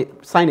just join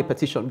it, sign a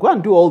petition, go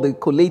and do all the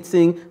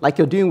collating like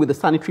you're doing with the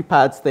sanitary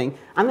pads thing,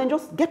 and then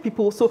just get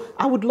people. So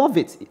I would love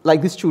it,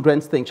 like this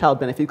children's thing,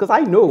 child benefit, because I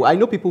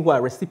know people who are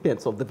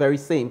recipients of the very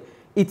same.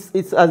 It's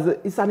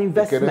an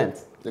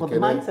investment, but the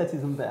mindset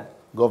isn't there.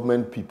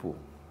 Government people,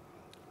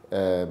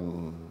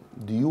 do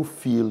you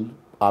feel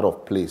out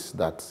of place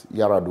that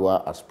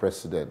Yar'Adua, as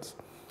president,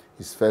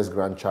 his first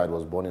grandchild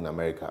was born in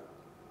America?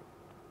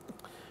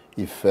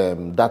 If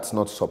that's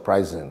not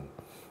surprising,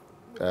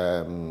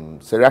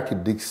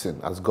 Seriake Dixon,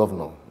 as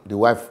governor, the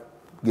wife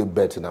gave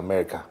birth in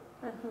America.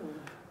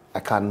 I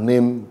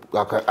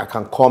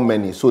can call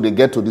many. So they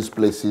get to these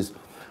places,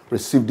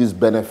 receive these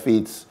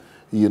benefits,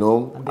 you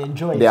know. And they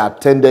enjoy They are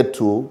attended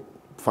to,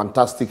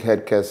 fantastic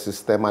healthcare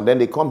system, and then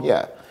they come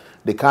here.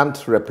 They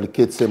can't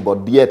replicate same,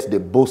 but yet they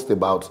boast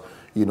about,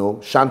 you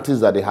know, shanties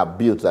that they have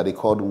built that they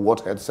called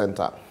World Health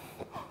Center.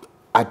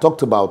 I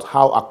talked about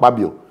how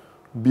Akpabio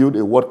built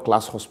a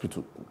world-class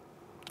hospital,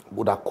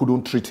 but that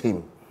couldn't treat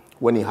him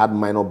when he had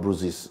minor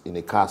bruises in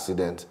a car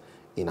accident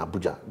in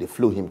Abuja. They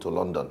flew him to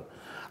London.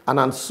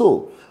 And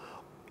so,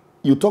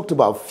 you talked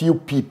about few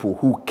people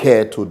who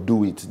care to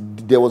do it.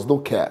 There was no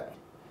care.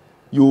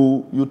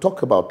 You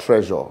talk about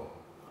Treasure.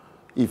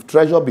 If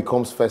Treasure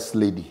becomes First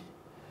Lady,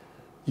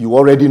 you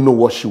already know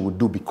what she will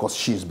do because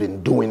she's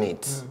been doing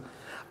it.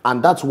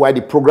 And that's why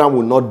the program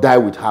will not die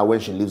with her when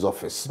she leaves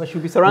office. But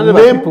she'll be surrounded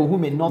by people who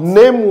may not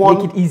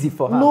make it easy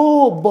for her.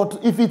 No,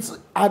 but if it's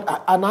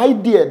an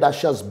idea that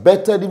she has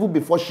bettered even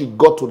before she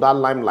got to that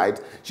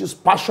limelight, she's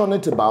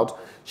passionate about,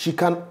 she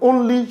can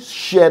only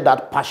share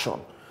that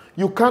passion.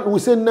 You can't, we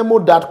say, nemo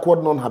dat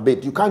quod non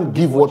habet. You can't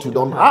give what you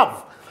don't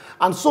have.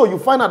 And so you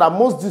find out that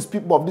most of these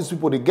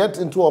people, they get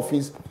into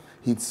office,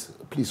 it's,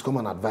 please come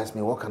and advise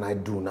me, what can I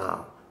do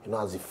now? You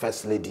know, as the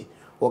First Lady,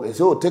 Okay,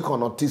 so take on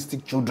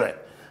autistic children.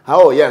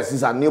 Oh yes,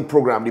 it's a new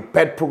program, the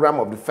pet program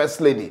of the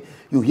First Lady.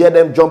 You hear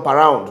them jump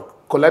around,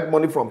 collect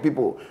money from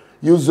people,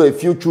 use a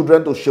few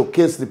children to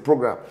showcase the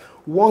program.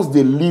 Once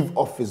they leave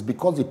office,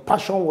 because the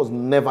passion was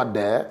never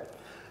there,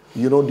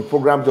 you know, the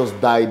program just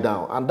died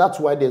down. And that's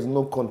why there's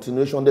no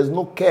continuation, there's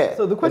no care.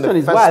 So the question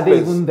is, why are they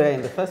even there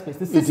in the first place?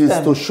 The system, it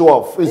is to show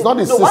off. It's not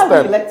the system. Why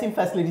are we electing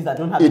first ladies that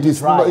don't have any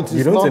drive?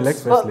 You don't elect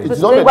first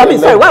ladies.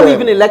 Why are we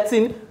even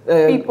electing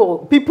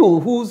people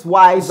whose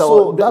wives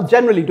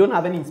generally don't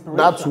have any inspiration?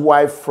 That's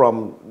why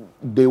from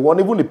day one,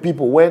 even the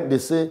people, when they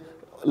say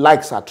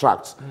likes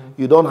attract,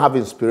 you don't have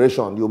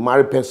inspiration. You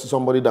marry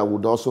somebody that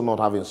would also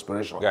not have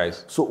inspiration.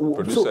 Guys,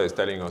 producer is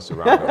telling us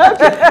around.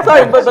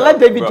 Sorry, but let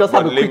David just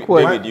have a quick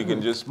word. David, you can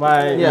just...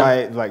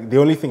 like, the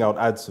only thing I would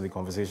add to the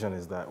conversation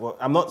is that, well,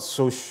 I'm not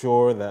so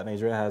sure that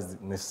Nigeria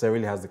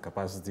necessarily has the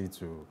capacity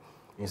to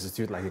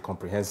institute like a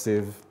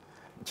comprehensive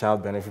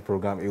child benefit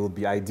program. It would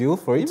be ideal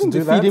for it to do that.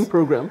 Even the feeding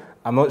program.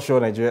 I'm not sure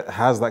Nigeria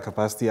has that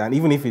capacity. And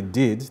even if it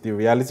did, the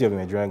reality of the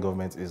Nigerian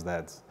government is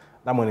that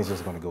that money is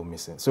just going to go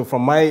missing. So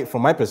from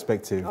my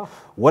perspective,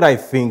 what I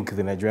think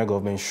the Nigerian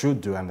government should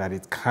do and that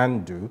it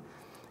can do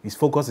is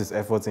focus its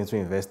efforts into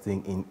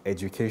investing in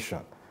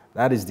education.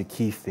 That is the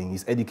key thing.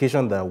 It's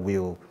education that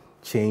will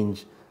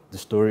change the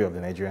story of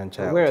the Nigerian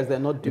child. Whereas they're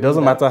not doing that. It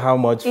doesn't matter how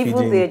much feeding.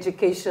 Even the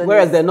education.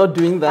 Whereas they're not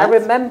doing that. I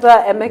remember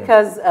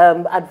Emeka's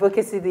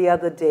advocacy the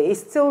other day.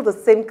 It's still the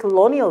same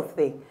colonial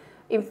thing.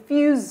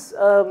 Infuse,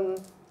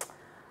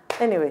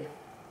 anyway.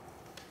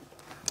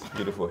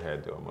 Beautiful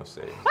head, though, I must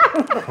say.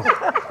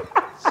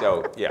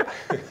 So, yeah.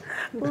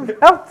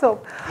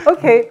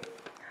 Okay.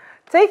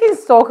 Taking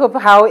stock of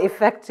how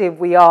effective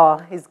we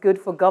are is good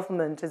for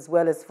government as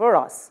well as for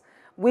us.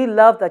 We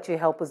love that you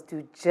help us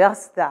do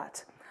just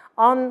that.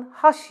 On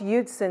Hush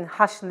Youths and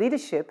Hush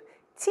Leadership,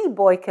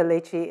 T-Boy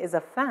Kelechi is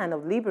a fan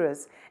of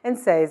Liborous and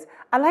says,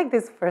 I like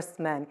this first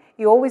man.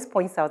 He always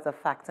points out the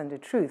facts and the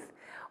truth.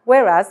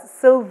 Whereas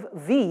Sylv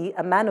V,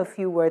 a man of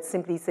few words,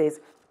 simply says,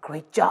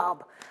 great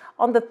job.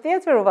 On the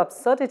Theatre of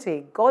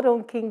Absurdity, God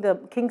Own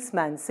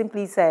Kingsman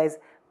simply says,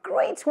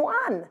 great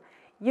one.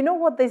 You know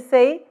what they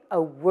say? A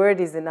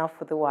word is enough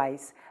for the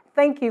wise.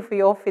 Thank you for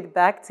your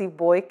feedback,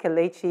 T-Boy,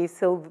 Kelechi,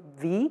 Sylv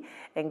V,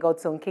 and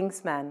God's Own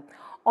Kingsman.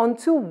 On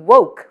Too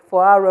Woke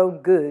for Our Own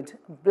Good,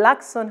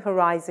 Black Sun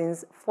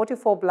Horizons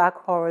 44 Black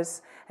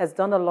Horrors has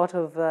done a lot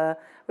of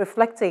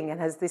reflecting and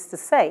has this to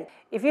say.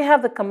 If you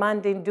have the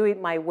commanding do it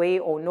my way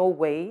or no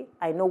way,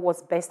 I know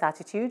what's best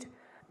attitude,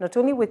 not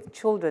only with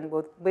children,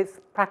 but with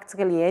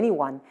practically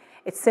anyone,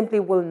 it simply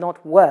will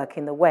not work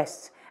in the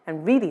West.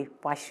 And really,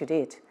 why should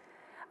it?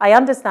 I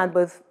understand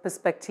both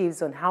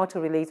perspectives on how to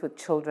relate with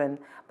children,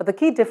 but the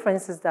key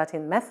difference is that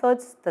in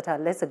methods that are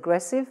less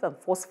aggressive and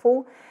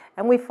forceful,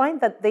 and we find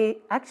that they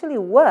actually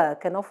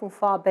work and often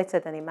far better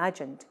than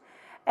imagined.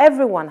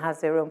 Everyone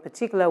has their own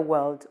particular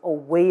world or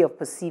way of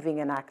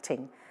perceiving and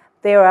acting.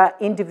 There are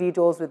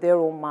individuals with their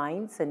own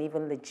minds and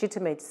even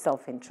legitimate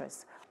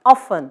self-interest.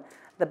 Often,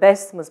 the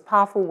best, most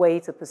powerful way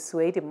to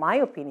persuade, in my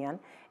opinion,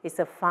 is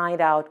to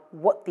find out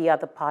what the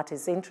other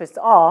party's interests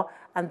are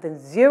and then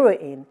zero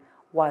in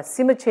while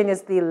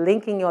simultaneously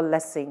linking your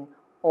lesson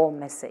or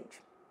message.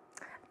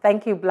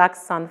 Thank you, Black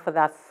Sun, for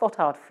that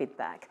thought-out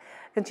feedback.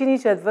 Continue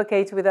to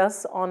advocate with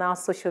us on our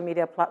social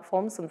media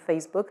platforms on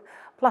Facebook,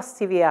 Plus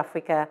TV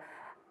Africa,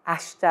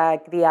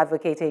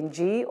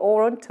 #TheAdvocateNG,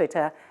 or on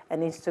Twitter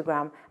and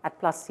Instagram at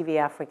Plus TV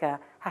Africa,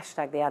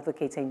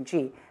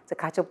 #TheAdvocateNG. To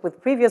catch up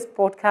with previous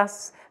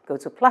broadcasts, go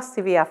to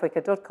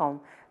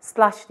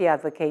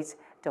plustvafrica.com/theadvocate.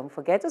 Don't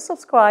forget to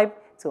subscribe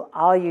to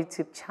our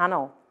YouTube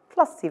channel,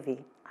 Plus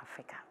TV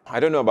Africa. I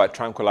don't know about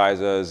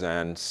tranquilizers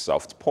and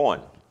soft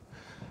porn.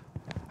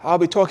 I'll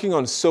be talking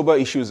on sober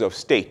issues of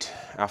state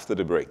after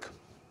the break.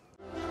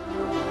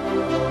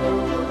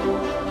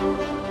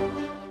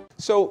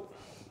 So,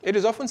 it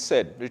is often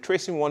said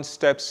retracing one's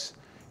steps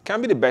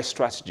can be the best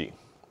strategy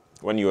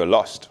when you are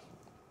lost.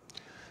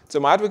 So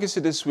my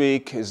advocacy this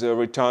week is a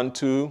return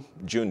to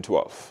June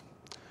 12th.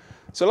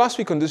 So last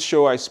week on this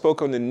show, I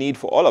spoke on the need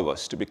for all of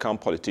us to become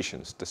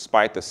politicians,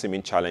 despite the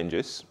seeming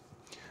challenges.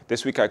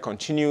 This week, I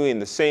continue in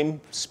the same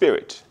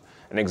spirit,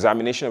 an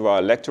examination of our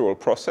electoral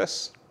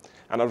process,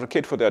 and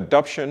advocate for the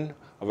adoption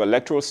of an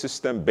electoral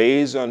system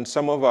based on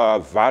some of our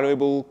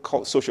valuable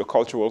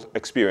socio-cultural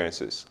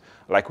experiences,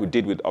 like we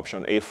did with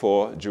option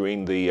A4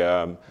 during the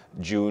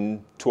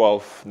June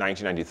 12,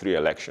 1993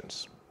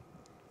 elections.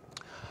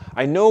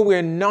 I know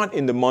we're not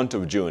in the month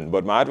of June,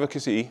 but my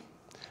advocacy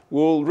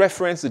will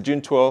reference the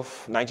June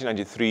 12,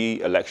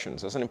 1993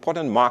 elections as an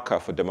important marker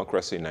for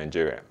democracy in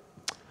Nigeria.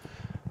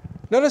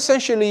 Not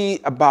essentially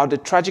about the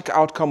tragic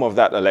outcome of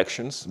that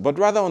elections, but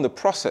rather on the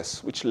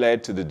process which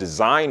led to the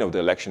design of the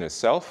election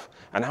itself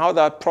and how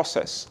that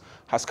process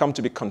has come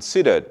to be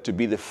considered to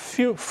be the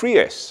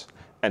freest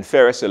and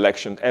fairest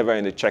election ever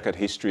in the checkered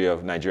history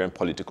of Nigerian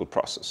political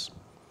process.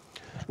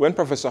 When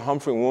Professor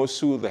Humphrey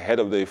Nwosu, the head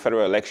of the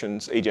Federal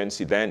Elections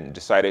Agency then,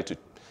 decided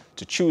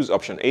to choose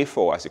option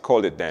A4, as he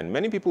called it then,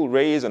 many people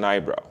raised an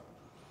eyebrow.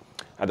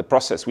 at the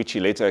process, which he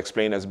later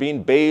explained as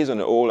being based on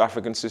the old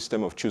African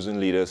system of choosing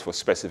leaders for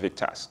specific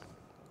tasks.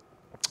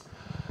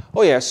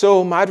 Oh yeah,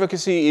 so my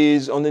advocacy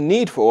is on the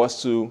need for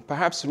us to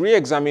perhaps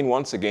re-examine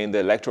once again the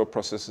electoral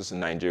processes in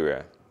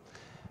Nigeria,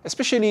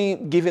 especially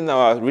given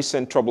our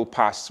recent troubled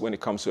past when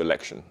it comes to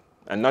election,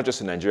 and not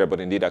just in Nigeria, but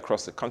indeed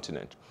across the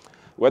continent,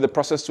 where the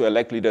process to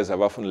elect leaders have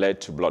often led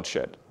to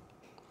bloodshed.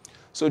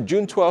 So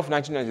June 12,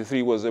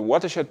 1993 was a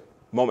watershed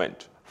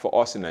moment for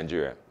us in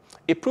Nigeria.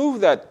 It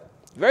proved that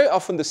very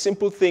often the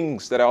simple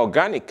things that are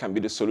organic can be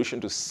the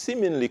solution to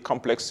seemingly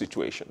complex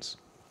situations.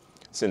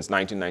 Since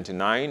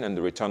 1999 and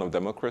the return of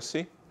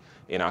democracy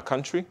in our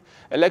country,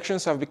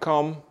 elections have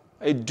become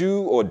a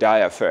do or die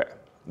affair.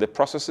 The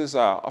processes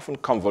are often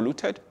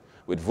convoluted,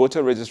 with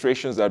voter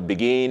registrations that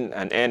begin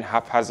and end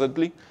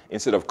haphazardly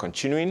instead of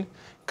continuing,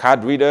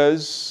 card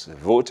readers,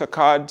 voter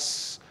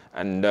cards,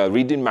 and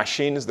reading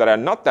machines that are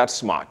not that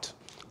smart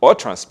or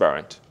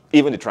transparent,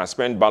 even the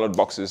transparent ballot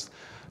boxes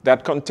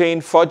that contain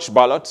forged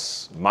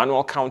ballots,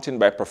 manual counting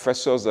by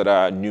professors that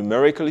are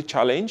numerically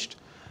challenged,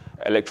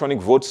 electronic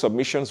vote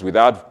submissions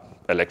without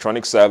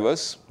electronic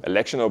servers,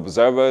 election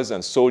observers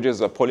and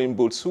soldiers at polling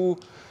booths who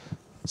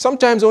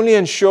sometimes only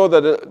ensure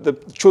that the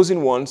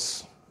chosen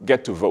ones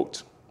get to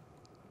vote.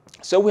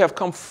 So we have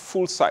come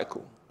full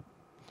cycle.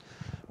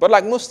 But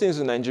like most things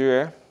in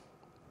Nigeria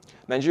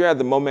at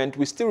the moment,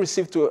 we still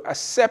receive to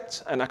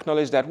accept and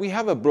acknowledge that we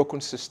have a broken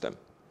system,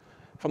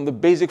 from the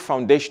basic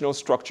foundational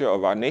structure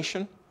of our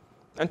nation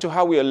and to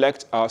how we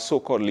elect our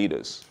so-called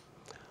leaders.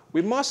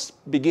 We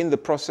must begin the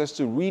process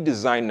to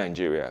redesign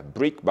Nigeria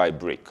brick by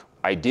brick,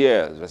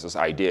 ideas versus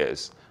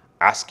ideas,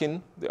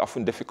 asking the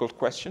often difficult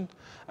question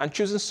and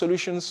choosing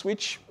solutions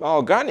which are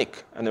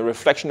organic and a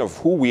reflection of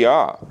who we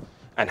are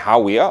and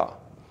how we are.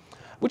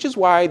 Which is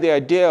why the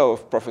idea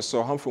of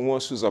Professor Humphrey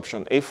Nwosu's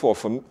option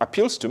A4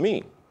 appeals to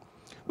me,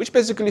 which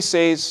basically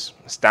says,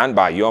 stand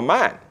by your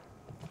man.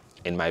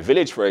 In my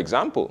village, for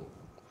example,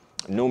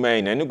 Nume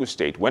in Enugu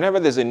State, whenever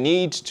there's a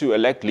need to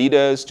elect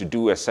leaders to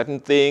do a certain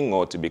thing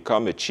or to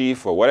become a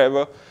chief or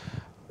whatever,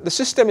 the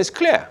system is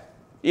clear.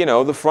 You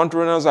know, the front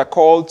runners are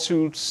called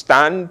to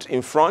stand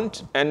in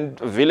front, and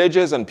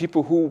villagers and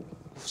people who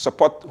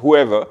support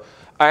whoever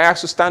are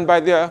asked to stand by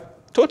their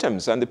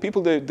totems and the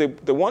people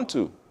they want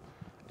to.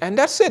 And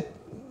that's it.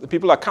 The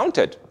people are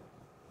counted.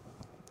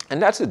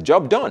 And that's it,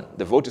 job done.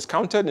 The vote is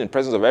counted in the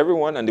presence of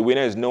everyone, and the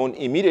winner is known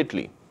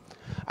immediately.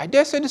 I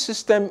dare say the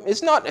system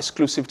is not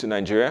exclusive to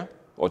Nigeria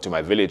or to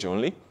my village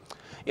only.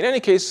 In any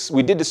case,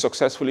 we did this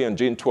successfully on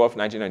June 12,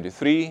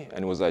 1993,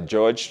 and was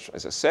adjudged,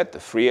 as I said, the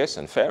freest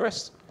and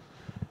fairest.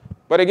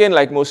 But again,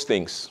 like most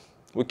things,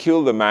 we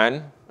kill the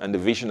man and the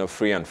vision of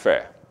free and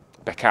fair,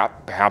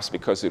 perhaps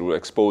because it will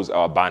expose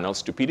our banal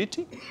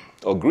stupidity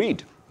or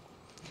greed.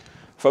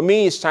 For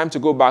me, it's time to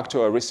go back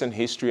to our recent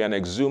history and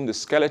exhume the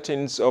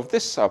skeletons of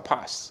this, our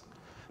past.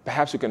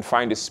 Perhaps we can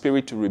find the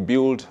spirit to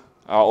rebuild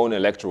our own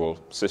electoral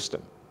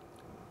system.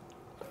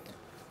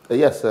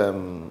 Yes,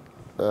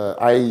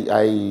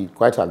 I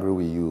quite agree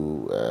with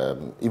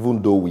you.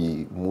 Even though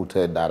we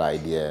mooted that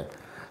idea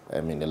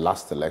in the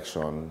last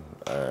election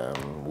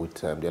with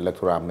the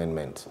electoral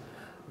amendment,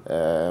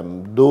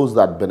 those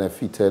that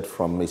benefited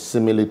from a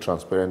similarly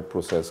transparent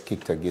process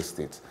kicked against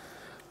it.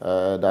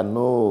 That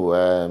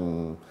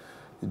no,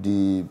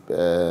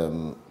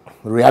 the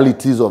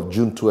realities of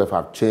June 12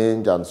 have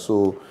changed, and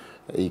so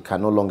it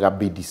can no longer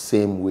be the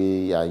same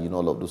way, you know,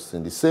 all of those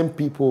things. The same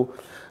people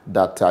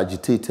that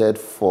agitated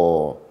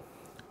for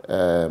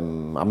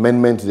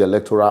amendment to the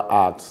Electoral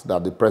Act,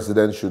 that the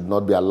president should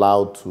not be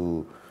allowed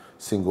to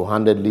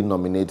single-handedly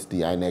nominate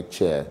the INEC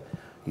chair,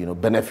 you know,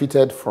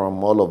 benefited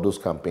from all of those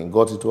campaigns,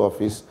 got into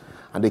office,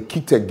 and they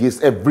kicked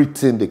against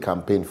everything they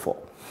campaigned for.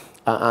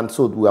 And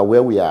so we are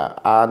where we are.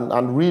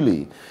 And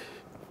really,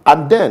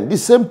 and then the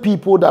same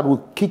people that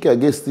will kick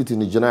against it in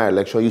the general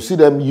election, you see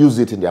them use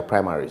it in their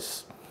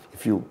primaries.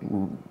 If you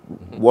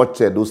watch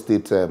those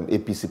state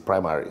APC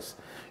primaries,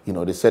 you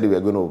know, they said they were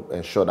going to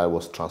ensure that it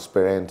was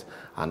transparent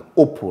and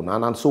open.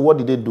 And so what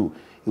did they do?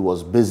 It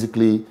was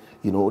basically,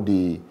 you know,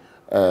 the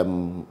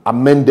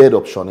amended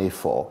option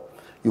A4.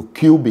 You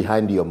queue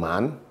behind your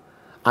man,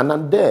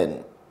 and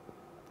then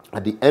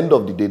at the end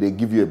of the day, they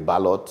give you a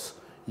ballot,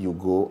 you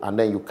go, and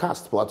then you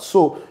cast. But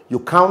so you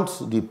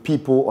count the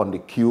people on the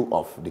queue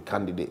of the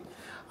candidate.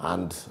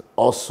 And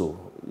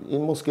also,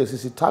 in most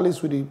cases, it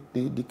tallies with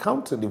the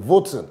counting, the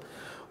voting.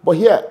 But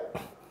here,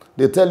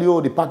 they tell you,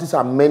 oh, the parties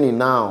are many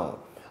now,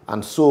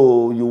 and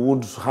so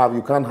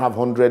you can't have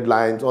 100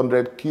 lines,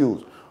 100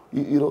 queues,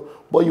 you know.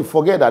 But you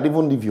forget that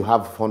even if you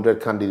have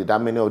 100 candidates,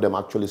 that many of them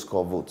actually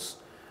score votes,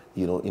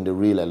 you know, in the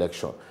real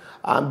election.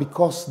 And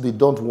because they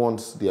don't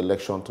want the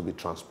election to be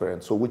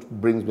transparent, so which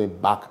brings me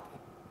back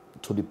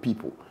to the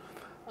people.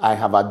 I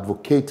have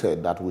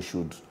advocated that we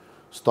should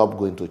stop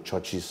going to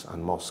churches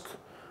and mosques.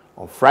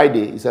 On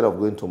Friday, instead of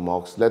going to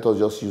mosques, let us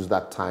just use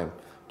that time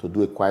to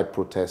do a quiet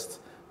protest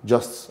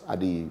just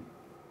at the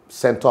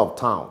center of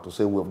town to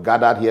say, we've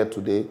gathered here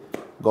today,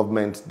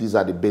 government, these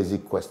are the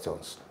basic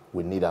questions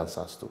we need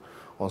answers to.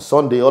 On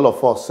Sunday, all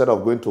of us, instead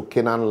of going to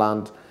Canaan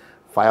land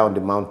Fire on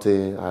the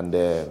Mountain and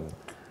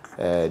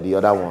the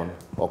other one,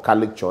 or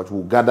Catholic Church,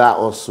 will gather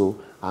also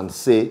and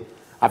say,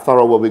 after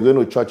all, we're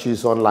going to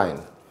churches online.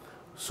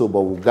 So,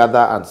 but we'll gather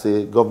and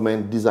say,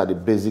 government, these are the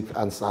basic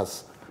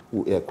answers,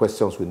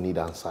 questions we need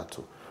answer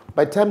to.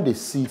 By the time they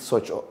see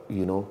such,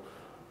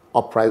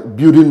 upright,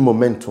 building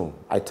momentum,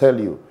 I tell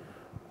you,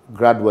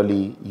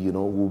 gradually,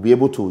 we'll be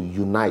able to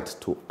unite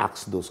to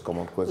ask those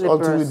common questions.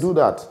 Liborous. Until we do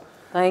that,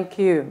 thank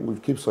you. We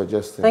keep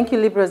suggesting. Thank you,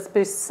 Liborous.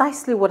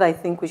 Precisely what I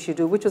think we should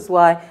do, which is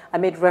why I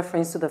made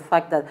reference to the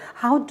fact that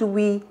how do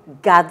we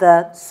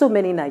gather so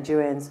many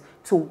Nigerians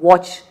to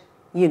watch,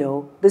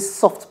 this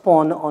soft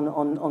porn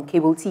on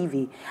cable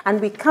TV? And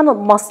we cannot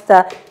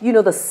muster,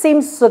 the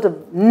same sort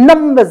of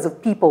numbers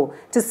of people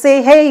to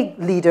say, hey,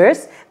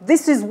 leaders,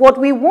 this is what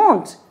we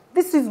want.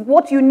 This is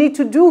what you need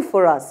to do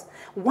for us.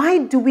 Why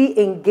do we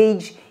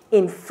engage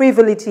in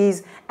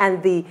frivolities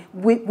and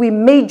we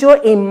major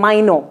in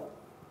minor?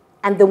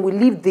 And then we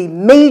leave the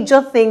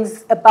major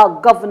things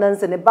about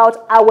governance and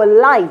about our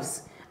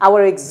lives,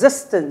 our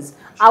existence,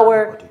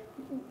 our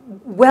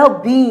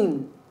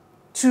well-being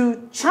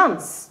to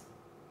chance.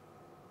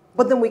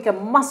 But then we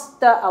can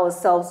muster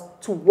ourselves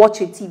to watch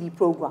a TV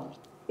program.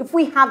 If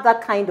we have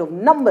that kind of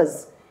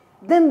numbers,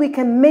 then we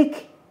can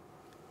make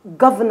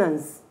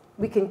governance.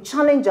 We can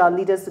challenge our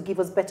leaders to give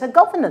us better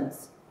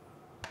governance.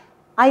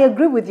 I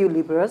agree with you,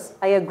 Liborous.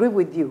 I agree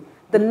with you.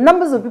 The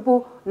numbers of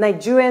people,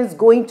 Nigerians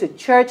going to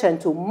church and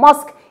to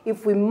mosque,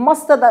 if we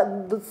muster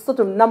those sort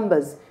of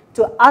numbers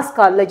to ask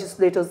our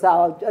legislators,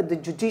 the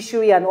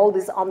judiciary and all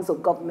these arms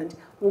of government,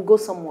 we'll go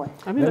somewhere.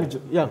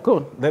 Yeah, go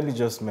on. Let me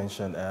just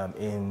mention,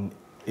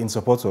 in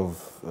support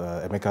of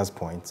Emeka's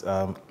point,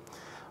 I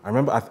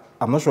remember,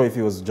 I'm not sure if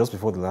it was just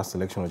before the last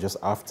election or just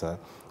after,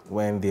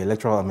 when the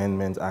Electoral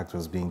Amendment Act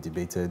was being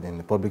debated in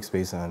the public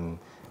space and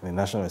in the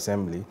National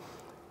Assembly,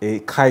 a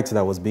kite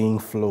that was being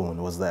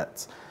flown was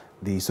that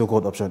the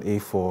so-called option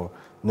A4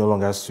 no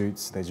longer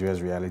suits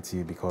Nigeria's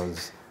reality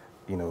because,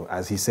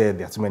 as he said,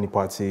 there are too many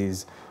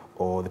parties,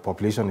 or the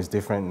population is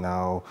different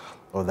now,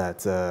 or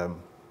that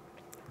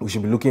we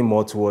should be looking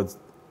more towards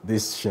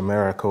this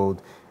chimera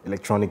called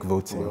electronic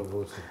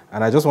voting.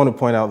 And I just want to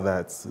point out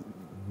that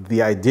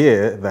the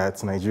idea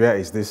that Nigeria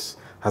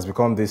has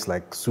become this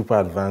like super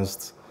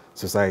advanced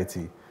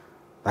society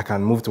that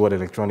can move toward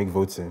electronic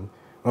voting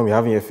when we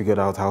haven't yet figured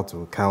out how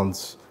to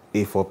count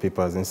A4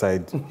 papers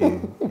inside a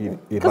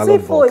because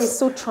ballot A4 box. is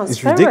so transparent.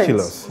 It's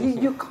ridiculous.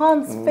 You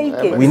can't fake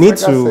it. We need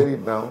to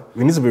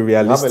be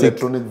realistic. Have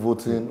electronic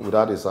voting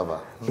without a server.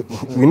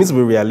 We need to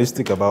be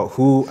realistic about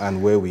who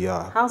and where we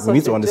are. We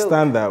need to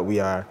understand that we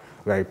are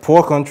a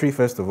poor country,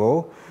 first of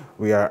all.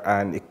 We are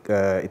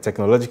a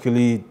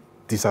technologically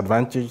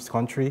disadvantaged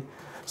country.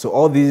 So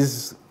all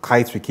these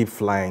kites we keep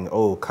flying,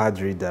 card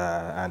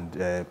reader and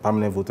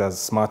permanent voters,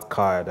 smart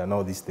card and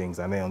all these things,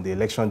 and then on the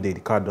election day, the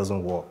card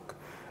doesn't work.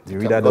 The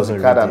reader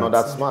doesn't read it. Not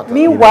that smart.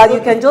 Meanwhile,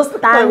 you can just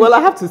stand well, I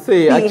have to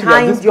say,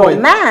 behind your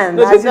man.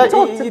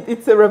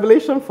 It's a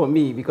revelation for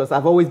me because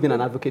I've always been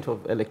an advocate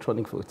of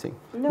electronic voting.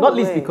 Not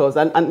least because,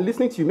 and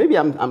listening to you, maybe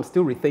I'm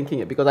still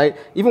rethinking it because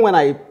even when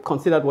I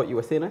considered what you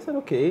were saying, I said,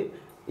 okay,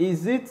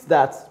 is it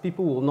that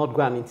people will not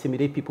go and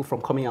intimidate people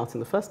from coming out in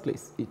the first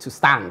place to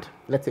stand,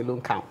 let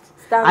alone count?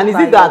 And is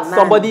it that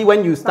somebody,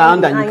 when you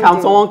stand and you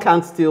count, someone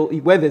can't still,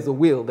 where there's a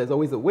will, there's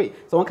always a way.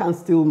 Someone can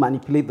still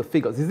manipulate the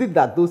figures. Is it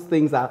that those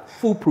things are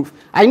foolproof?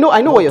 I know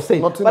what you're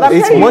saying, but I'm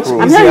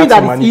hearing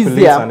that it's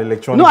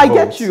easier. No, I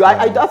get you.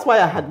 That's why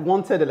I had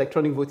wanted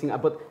electronic voting,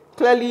 but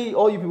clearly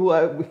all you people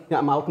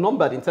I'm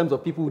outnumbered in terms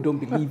of people who don't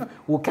believe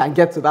who can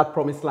get to that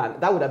promised land.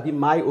 That would have been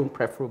my own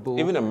preferable.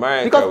 Even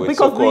America,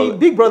 because the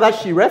Big Brother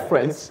she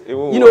referenced,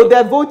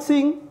 they're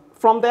voting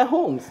from their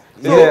homes.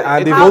 So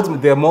and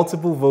there are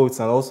multiple votes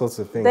and all sorts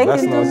of things.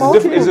 That's not.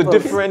 It's a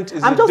different.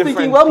 I'm just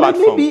thinking. Well,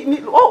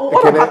 maybe.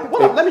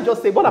 Let me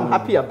just say what I'm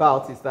happy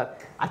about is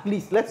that at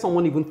least let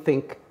someone even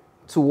think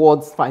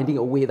towards finding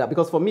a way that,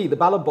 because for me, the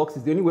ballot box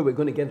is the only way we're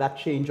going to get that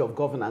change of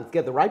governance,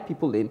 get the right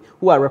people in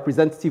who are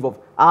representative of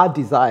our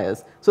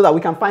desires so that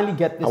we can finally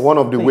get this. And one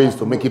of the ways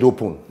to make it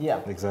open. Yeah,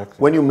 exactly.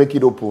 When you make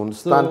it open,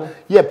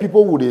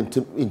 people would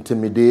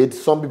intimidate,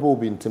 some people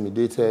will be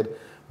intimidated,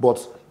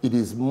 but it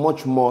is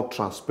much more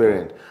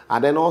transparent.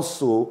 And then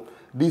also,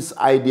 this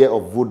idea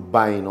of vote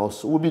buying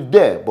also will be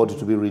there, but it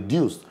will be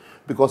reduced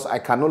because I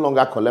can no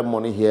longer collect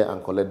money here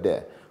and collect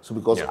there. So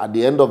because at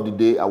the end of the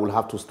day, I will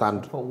have to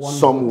stand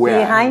somewhere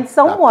behind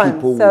someone that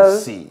people will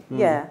see.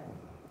 Yeah.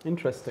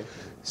 Interesting.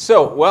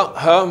 So,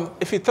 well,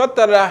 if you thought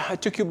that I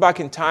took you back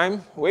in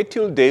time, wait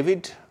till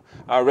David,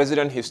 our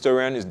resident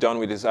historian, is done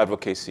with his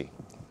advocacy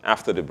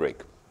after the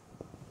break.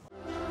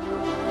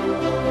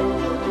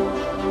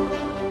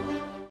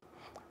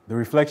 The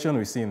reflection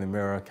we see in the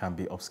mirror can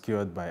be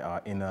obscured by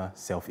our inner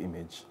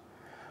self-image.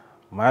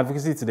 My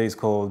advocacy today is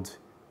called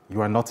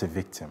You Are Not a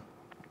Victim.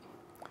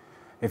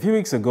 A few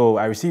weeks ago,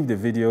 I received a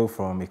video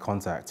from a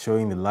contact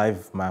showing the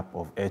live map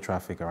of air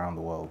traffic around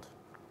the world.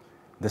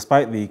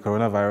 Despite the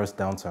coronavirus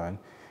downturn,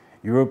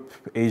 Europe,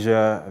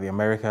 Asia, the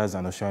Americas,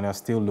 and Oceania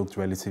still looked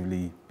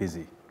relatively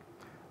busy.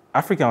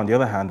 Africa, on the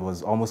other hand,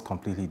 was almost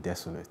completely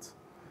desolate.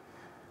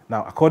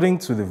 Now, according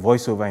to the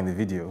voiceover in the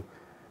video,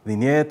 the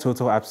near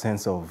total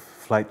absence of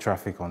flight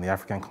traffic on the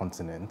African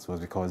continent was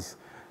because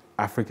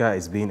Africa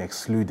is being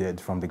excluded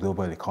from the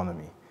global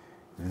economy.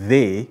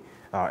 They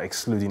are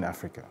excluding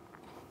Africa.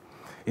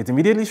 It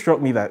immediately struck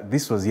me that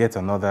this was yet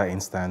another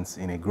instance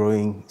in a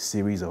growing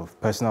series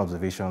of personal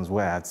observations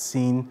where I had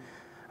seen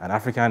an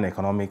African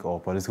economic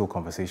or political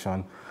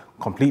conversation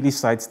completely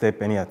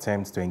sidestep any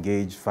attempt to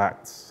engage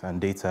facts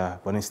and data,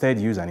 but instead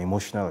use an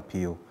emotional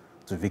appeal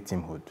to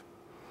victimhood.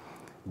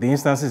 The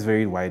instances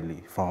varied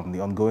widely, from the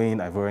ongoing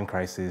Ivorian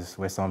crisis,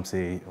 where some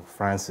say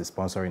France is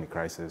sponsoring the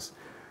crisis,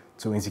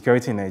 to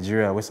insecurity in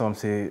Nigeria, where some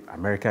say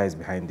America is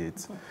behind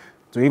it,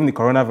 to even the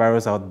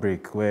coronavirus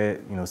outbreak, where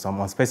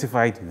some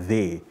unspecified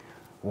they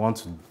want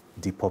to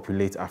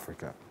depopulate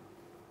Africa.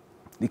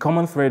 The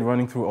common thread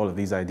running through all of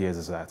these ideas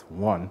is that,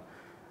 one,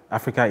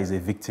 Africa is a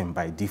victim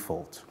by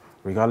default,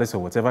 regardless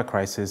of whatever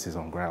crisis is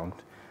on ground,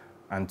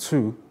 and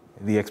two,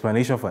 the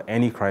explanation for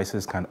any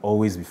crisis can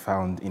always be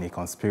found in a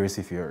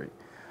conspiracy theory,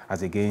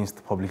 as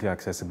against publicly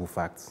accessible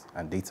facts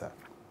and data.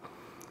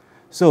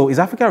 So is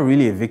Africa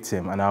really a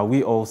victim, and are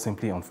we all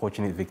simply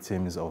unfortunate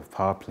victims of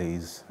power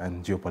plays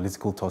and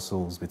geopolitical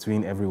tussles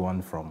between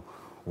everyone from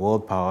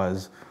world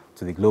powers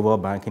to the global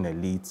banking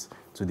elites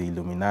to the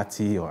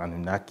Illuminati or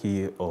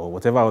Anunnaki or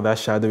whatever other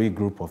shadowy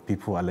group of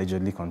people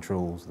allegedly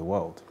controls the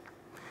world?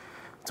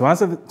 To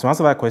answer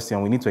that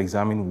question, we need to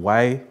examine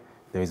why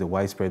there is a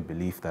widespread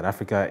belief that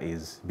Africa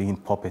is being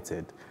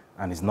puppeted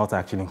and is not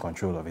actually in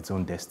control of its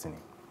own destiny.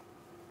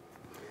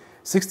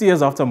 60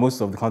 years after most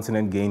of the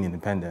continent gained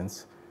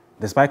independence,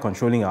 despite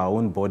controlling our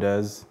own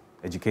borders,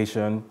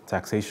 education,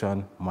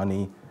 taxation,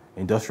 money,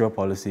 industrial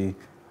policy,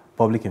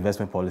 public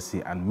investment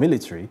policy, and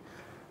military,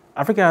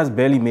 Africa has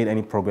barely made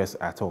any progress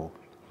at all.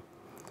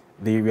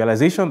 The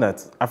realization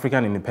that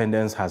African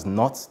independence has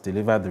not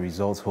delivered the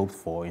results hoped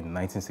for in the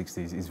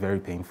 1960s is very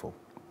painful.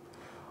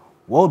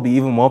 What would be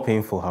even more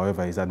painful,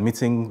 however, is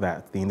admitting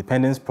that the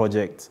independence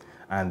project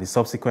and the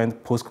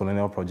subsequent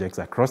post-colonial projects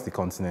across the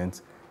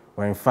continent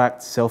were in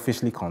fact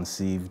selfishly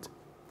conceived,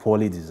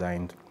 poorly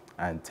designed,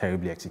 and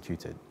terribly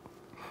executed.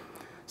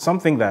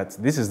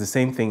 This is the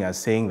same thing as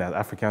saying that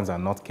Africans are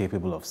not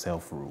capable of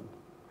self-rule.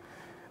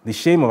 The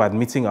shame of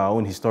admitting our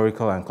own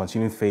historical and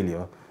continued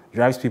failure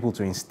drives people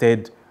to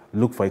instead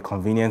look for a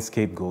convenient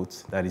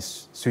scapegoat that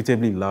is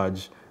suitably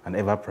large and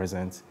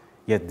ever-present,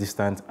 yet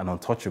distant and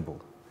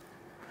untouchable.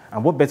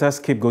 And what better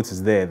scapegoat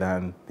is there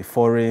than the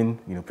foreign,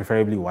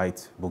 preferably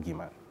white,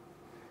 boogeyman?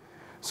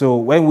 So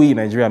when we in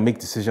Nigeria make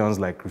decisions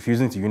like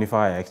refusing to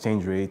unify our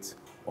exchange rate,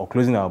 or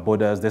closing our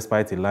borders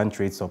despite a land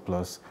trade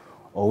surplus,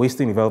 or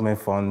wasting development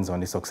funds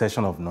on a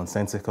succession of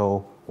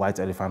nonsensical white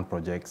elephant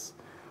projects,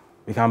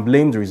 we can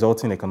blame the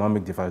resulting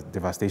economic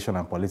devastation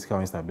and political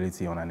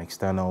instability on an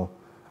external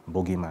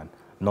bogeyman,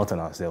 not on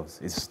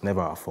ourselves. It's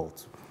never our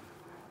fault.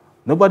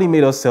 Nobody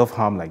made us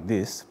self-harm like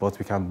this, but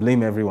we can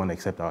blame everyone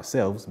except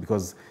ourselves,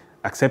 because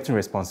accepting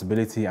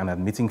responsibility and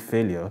admitting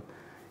failure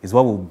is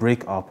what will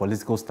break our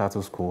political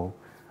status quo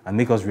and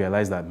make us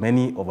realize that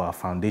many of our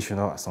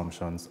foundational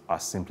assumptions are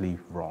simply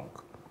wrong.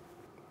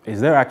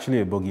 Is there actually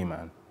a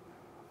bogeyman?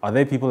 Are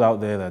there people out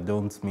there that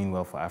don't mean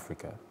well for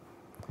Africa?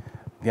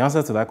 The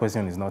answer to that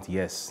question is not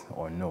yes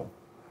or no.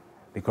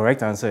 The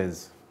correct answer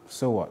is,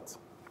 so what?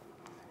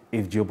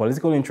 If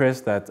geopolitical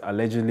interests that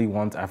allegedly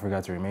want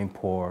Africa to remain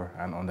poor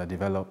and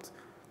underdeveloped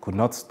could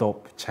not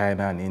stop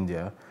China and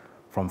India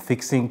from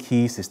fixing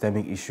key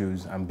systemic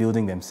issues and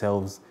building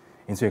themselves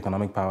into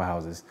economic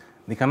powerhouses,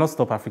 they cannot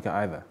stop Africa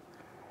either.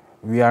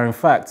 We are, in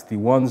fact, the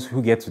ones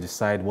who get to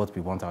decide what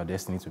we want our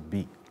destiny to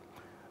be.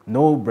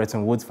 No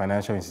Bretton Woods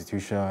financial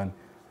institution,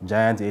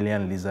 giant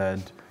alien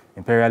lizard,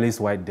 imperialist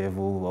white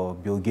devil, or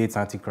Bill Gates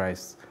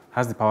Antichrist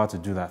has the power to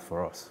do that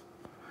for us.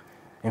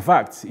 In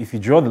fact, if you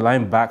draw the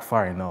line back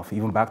far enough,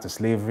 even back to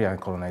slavery and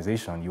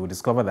colonization, you will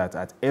discover that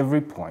at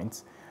every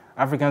point,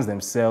 Africans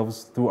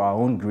themselves, through our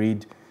own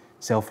greed,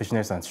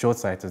 selfishness, and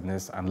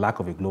short-sightedness, and lack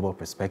of a global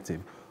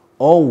perspective,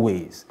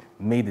 always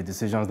made the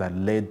decisions that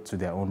led to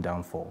their own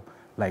downfall,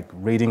 like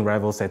raiding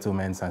rival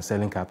settlements and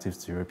selling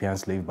captives to European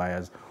slave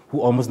buyers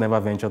who almost never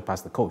ventured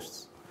past the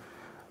coasts.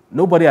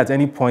 Nobody at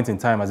any point in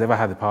time has ever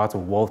had the power to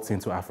waltz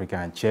into Africa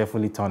and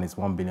cheerfully turn its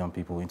 1 billion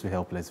people into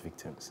helpless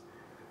victims.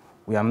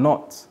 We are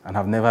not and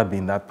have never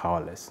been that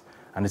powerless,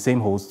 and the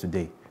same holds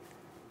today.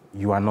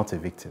 You are not a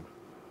victim.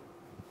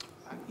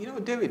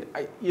 David,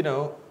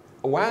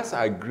 whilst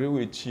I agree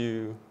with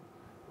you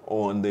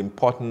on the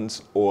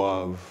importance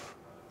of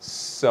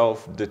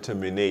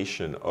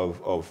self-determination,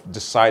 of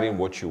deciding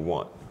what you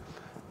want,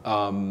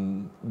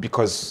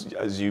 because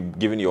as you've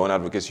given your own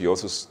advocacy, you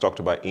also talked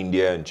about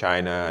India and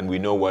China, and we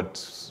know what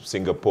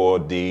Singapore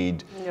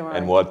did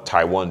and what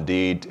Taiwan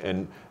did,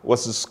 and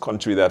what's this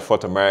country that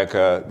fought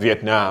America?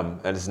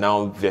 Vietnam,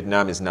 and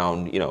Vietnam is now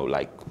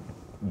like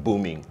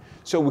booming.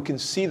 So we can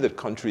see that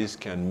countries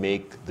can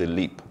make the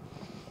leap.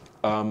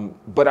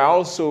 But I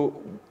also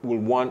will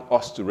want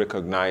us to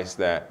recognize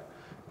that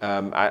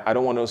I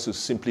don't want us to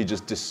simply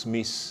just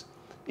dismiss,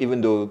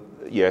 even though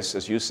yes,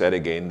 as you said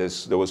again,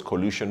 there was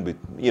collusion,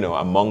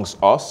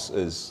 amongst us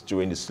as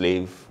during the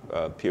slave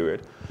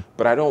period.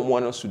 But I don't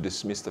want us to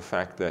dismiss the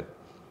fact that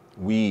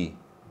we,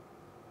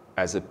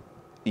 as a,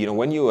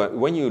 when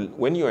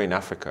you're in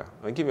Africa,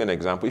 I'll give you an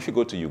example. If you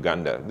go to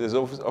Uganda, there's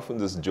often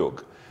this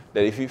joke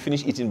that if you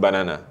finish eating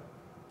banana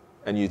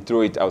and you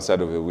throw it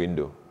outside of a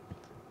window,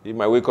 you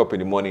might wake up in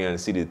the morning and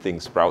see the thing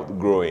sprout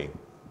growing.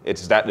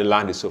 It's that the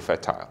land is so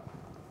fertile.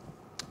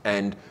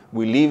 And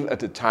we live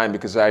at a time,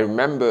 because I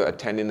remember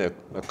attending a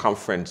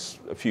conference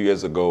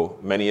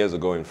many years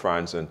ago in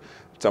France, and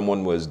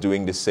someone was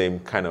doing the same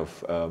kind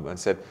of, and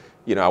said,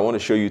 I want to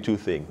show you two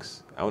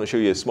things. I want to show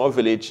you a small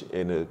village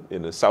in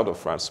the south of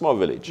France, small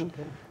village.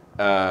 Okay.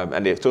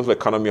 And the total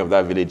economy of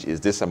that village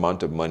is this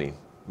amount of money,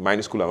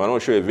 minus school. I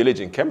want to show you a village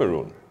in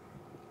Cameroon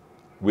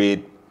with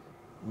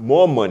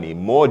more money,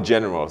 more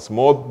generals,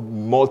 more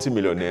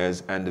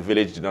multimillionaires, and the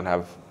village did not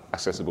have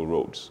accessible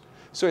roads.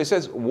 So it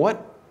says,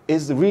 what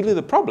is really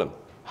the problem?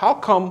 How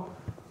come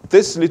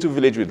this little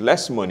village with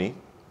less money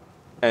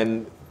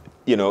and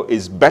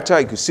is better?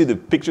 You can see the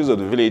pictures of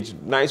the village,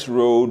 nice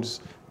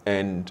roads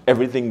and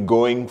everything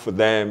going for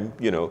them,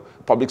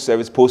 public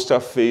service, post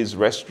office,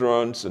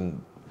 restaurants,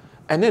 and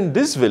then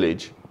this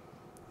village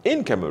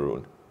in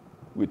Cameroon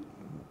with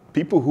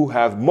people who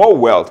have more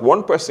wealth.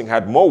 One person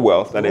had more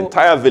wealth than an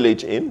entire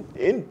village in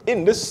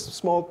this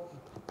small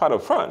part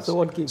of France.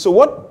 So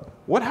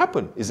what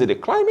happened? Is it a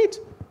climate?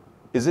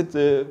 Is it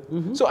the...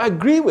 So I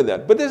agree with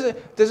that. But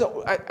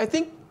I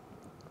think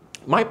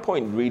my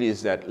point really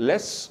is that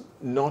let's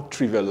not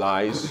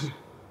trivialize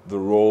the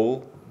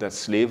role that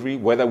slavery,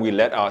 whether we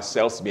let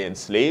ourselves be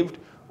enslaved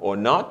or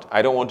not.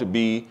 I don't want to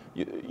be,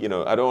 I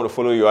don't want to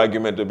follow your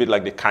argument a bit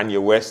like the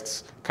Kanye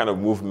West's kind of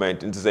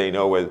movement into saying,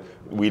 where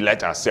we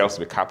let ourselves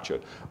be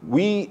captured.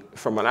 We,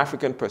 from an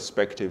African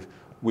perspective,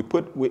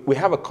 we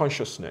have a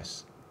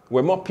consciousness.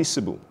 We're more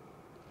peaceable.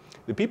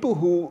 The people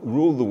who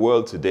rule the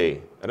world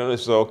today, I don't know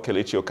if you saw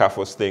Kelechi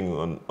Okafor's thing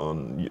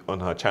on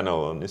her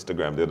channel on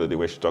Instagram the other day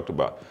where she talked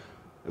about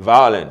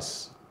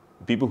violence.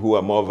 People who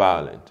are more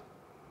violent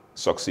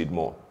succeed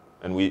more.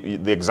 And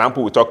the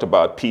example we talked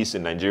about, peace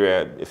in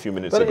Nigeria a few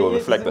minutes ago,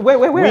 reflect that.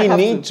 We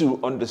need to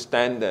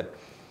understand that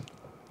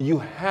you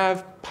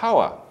have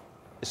power.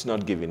 It's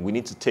not given. We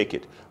need to take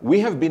it. We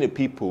have been a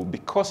people,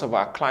 because of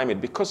our climate,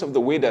 because of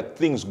the way that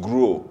things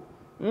grow.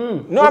 No,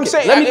 okay. I'm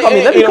saying...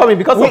 Let me come in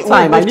because of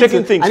time. I need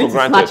to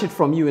snatch it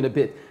from you in a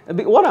bit.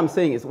 What I'm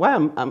saying is why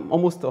I'm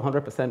almost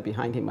 100%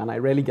 behind him, and I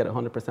rarely get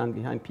 100%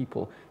 behind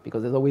people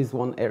because there's always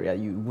one area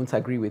you won't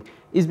agree with,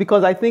 is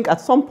because I think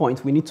at some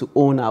point we need to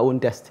own our own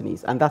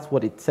destinies, and that's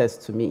what it says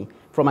to me.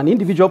 From an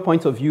individual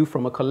point of view,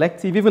 from a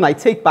collective, even I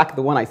take back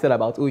the one I said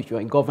about, if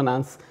you're in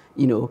governance,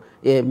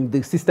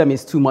 the system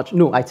is too much.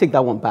 No, I take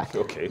that one back.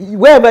 Okay.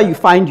 Wherever you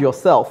find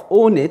yourself,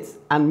 own it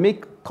and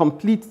take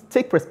complete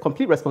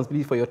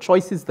responsibility for your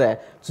choices there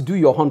to do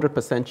your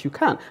 100% you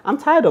can. I'm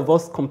tired of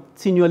us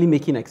continually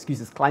making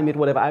excuses, climate,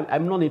 whatever.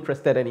 I'm not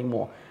interested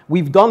anymore.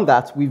 We've done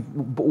that. We've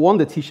won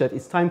the T-shirt.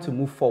 It's time to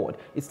move forward.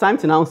 It's time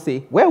to now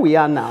say where we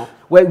are now,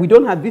 where we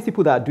don't have these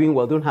people that are doing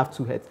well, don't have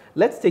two heads.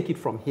 Let's take it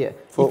from here.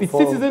 If it's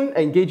citizen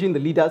engaging the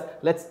leaders,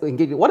 let's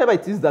engage it. Whatever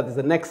it is that is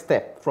the next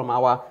step from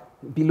our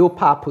below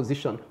par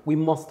position, we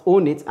must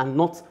own it and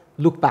not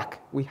look back.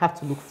 We have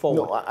to look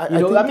forward.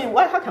 No,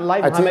 how can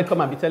Lai Mohammed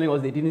come and be telling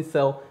us they didn't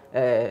sell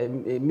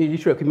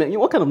military equipment?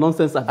 What kind of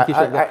nonsense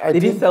application is that? They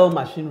didn't sell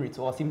machinery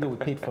to us even though we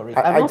paid for it.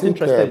 I'm not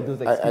interested in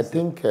those excuses. I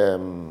think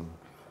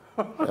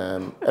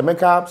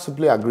Emeka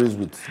simply agrees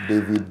with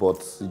David,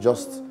 but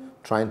just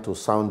trying to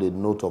sound a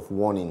note of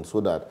warning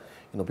so that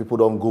people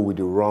don't go with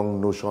the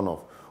wrong notion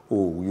of,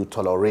 you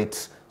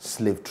tolerate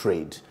slave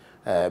trade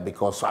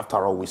because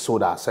after all we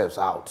sold ourselves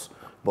out.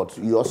 But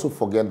you also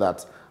forget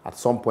that at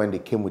some point they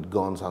came with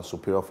guns and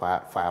superior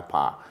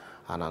firepower,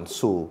 and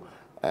so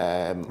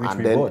and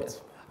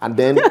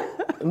then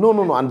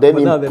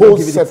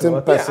imposed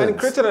certain persons. And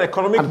created an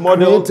economic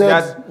model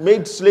that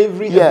made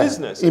slavery a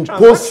business.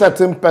 Imposed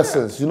certain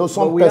persons.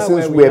 Some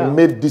persons were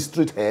made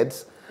district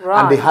heads,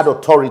 and they had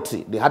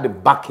authority. They had the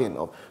backing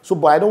of. So,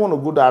 but I don't want to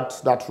go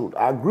that route.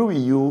 I agree with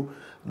you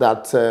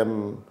that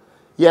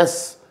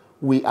yes,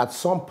 we at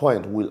some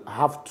point will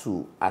have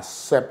to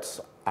accept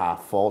our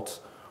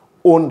faults,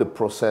 own the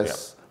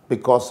process.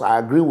 Because I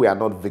agree we are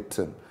not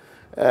victim.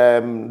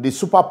 The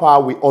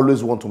superpower, we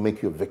always want to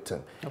make you a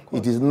victim.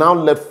 It is now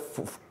left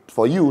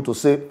for you to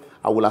say,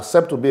 I will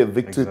accept to be a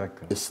victim,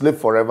 a slave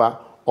forever,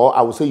 or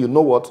I will say, you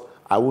know what,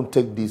 I won't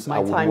take this, I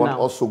would want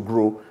also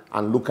grow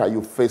and look at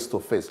you face to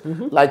face.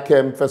 Like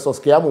Professor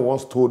Skiamu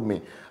once told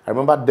me, I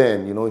remember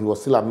then, he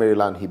was still at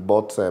Maryland, he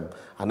bought an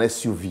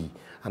SUV.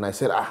 And I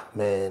said,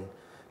 man,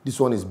 this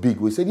one is big.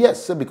 We said,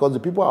 yes, because the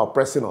people are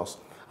oppressing us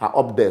are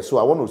up there, so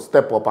I want to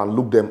step up and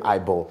look them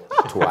eyeball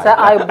to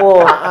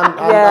eyeball.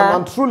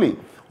 And truly,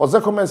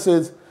 Ozekomen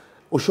says,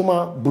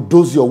 Oshoma,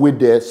 bulldoze your way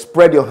there,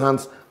 spread your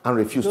hands, and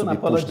refuse to be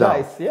pushed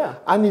down. Yeah.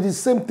 And it is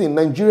the same thing.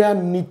 Nigeria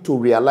need to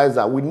realize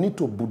that we need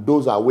to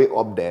bulldoze our way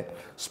up there,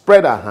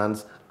 spread our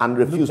hands, and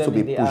refuse to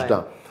be pushed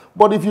down.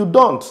 But if you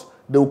don't,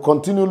 they will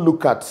continue to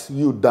look at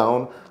you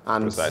down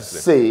and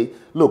say,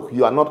 look,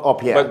 you are not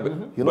up here.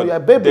 You know, you're a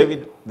baby.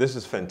 David, this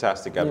is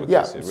fantastic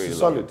advocacy. Yeah, really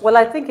solid. love it. Well,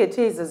 I think it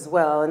is as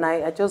well. And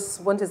I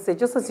just want to say,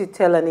 just as you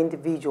tell an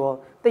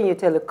individual, then you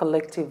tell a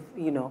collective,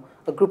 you know,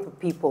 a group of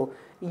people,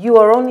 you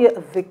are only a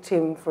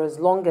victim for as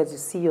long as you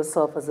see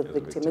yourself as a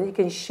victim. And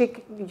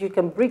you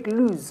can break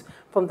loose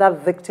from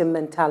that victim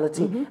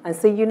mentality and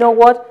say, you know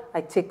what, I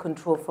take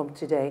control from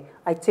today.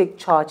 I take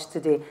charge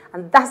today.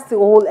 And that's the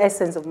whole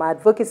essence of my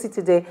advocacy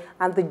today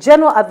and the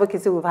general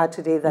advocacy we've had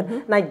today, that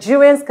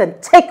Nigerians can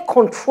take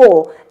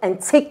control and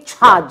take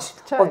charge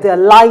of their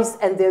lives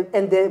and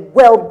their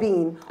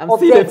well-being. And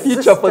see the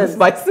future for this,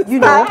 my sister. You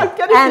know, I'm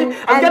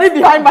getting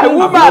behind my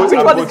woman.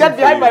 Which one is get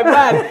behind my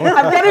man?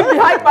 I'm getting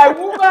behind my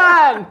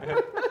woman.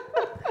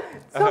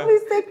 So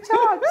please take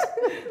charge.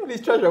 Please,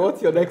 Treasurer,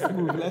 what's your next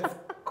move? Let's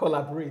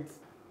collaborate.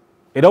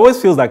 It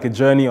always feels like a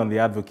journey on The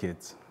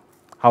Advocate.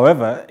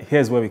 However,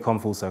 here's where we come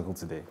full circle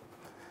today.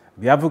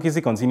 The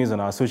advocacy continues on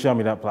our social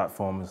media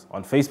platforms,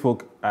 on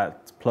Facebook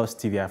at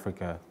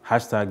 +TVAfrica,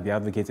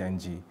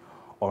 #TheAdvocateNG,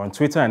 or on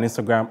Twitter and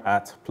Instagram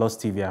at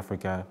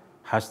 +TVAfrica,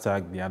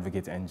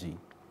 #TheAdvocateNG.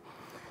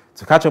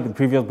 To catch up with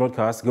previous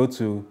broadcasts, go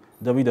to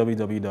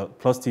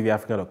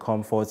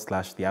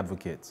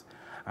www.plustvafrica.com/theadvocate.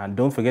 And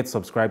don't forget to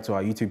subscribe to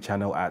our YouTube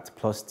channel at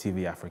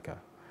 +TVAfrica.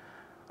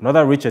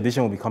 Another rich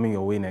edition will be coming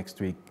your way next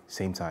week,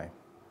 same time.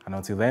 And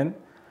until then,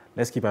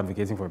 let's keep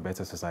advocating for a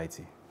better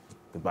society.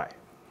 Goodbye.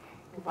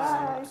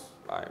 Bye.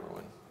 Bye,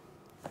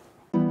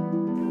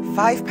 everyone.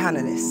 5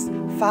 panelists,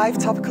 5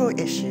 topical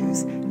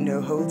issues,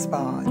 no holds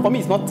barred. For me,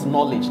 it's not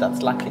knowledge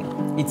that's lacking.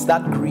 It's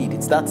that greed.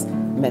 It's that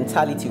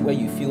mentality where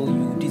you feel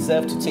you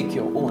deserve to take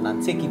your own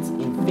and take it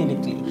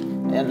infinitely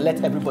and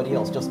let everybody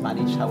else just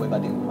manage however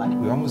they will manage.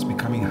 We're almost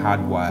becoming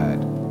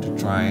hardwired to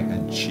try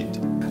and cheat.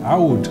 I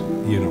would,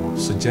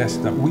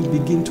 suggest that we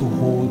begin to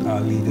hold our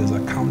leaders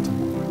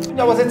accountable.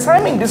 There was a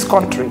time in this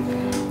country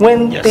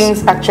when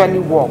things actually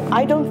work.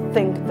 I don't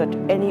think that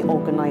any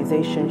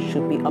organization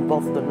should be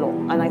above the law.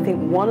 And I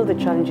think one of the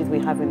challenges we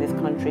have in this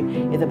country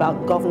is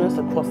about governance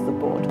across the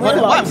board. What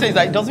I'm saying is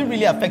that it doesn't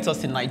really affect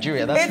us in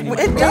Nigeria. That's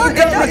It does.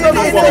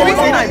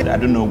 I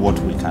don't know what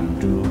we can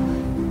do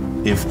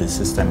if the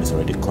system is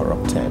already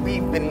corrupted.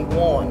 We've been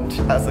warned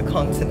as a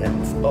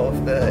continent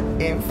of the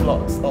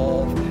influx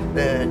of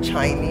the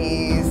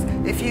Chinese.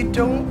 If you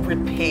don't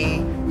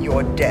repay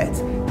your debt,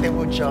 they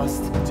will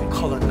just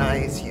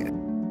colonize you.